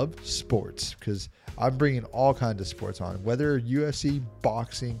that love sports, because I'm bringing all kinds of sports on, whether UFC,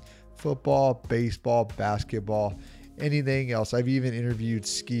 boxing, football, baseball, basketball, anything else. I've even interviewed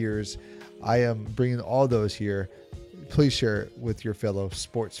skiers. I am bringing all those here. Please share it with your fellow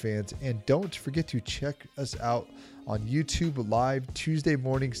sports fans. And don't forget to check us out on YouTube live Tuesday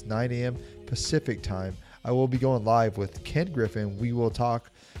mornings, 9 a.m. Pacific time. I will be going live with Ken Griffin. We will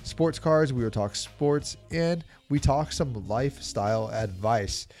talk sports cars, we will talk sports, and we talk some lifestyle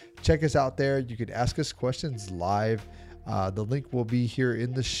advice. Check us out there. You can ask us questions live. The link will be here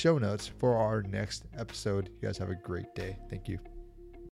in the show notes for our next episode. You guys have a great day. Thank you.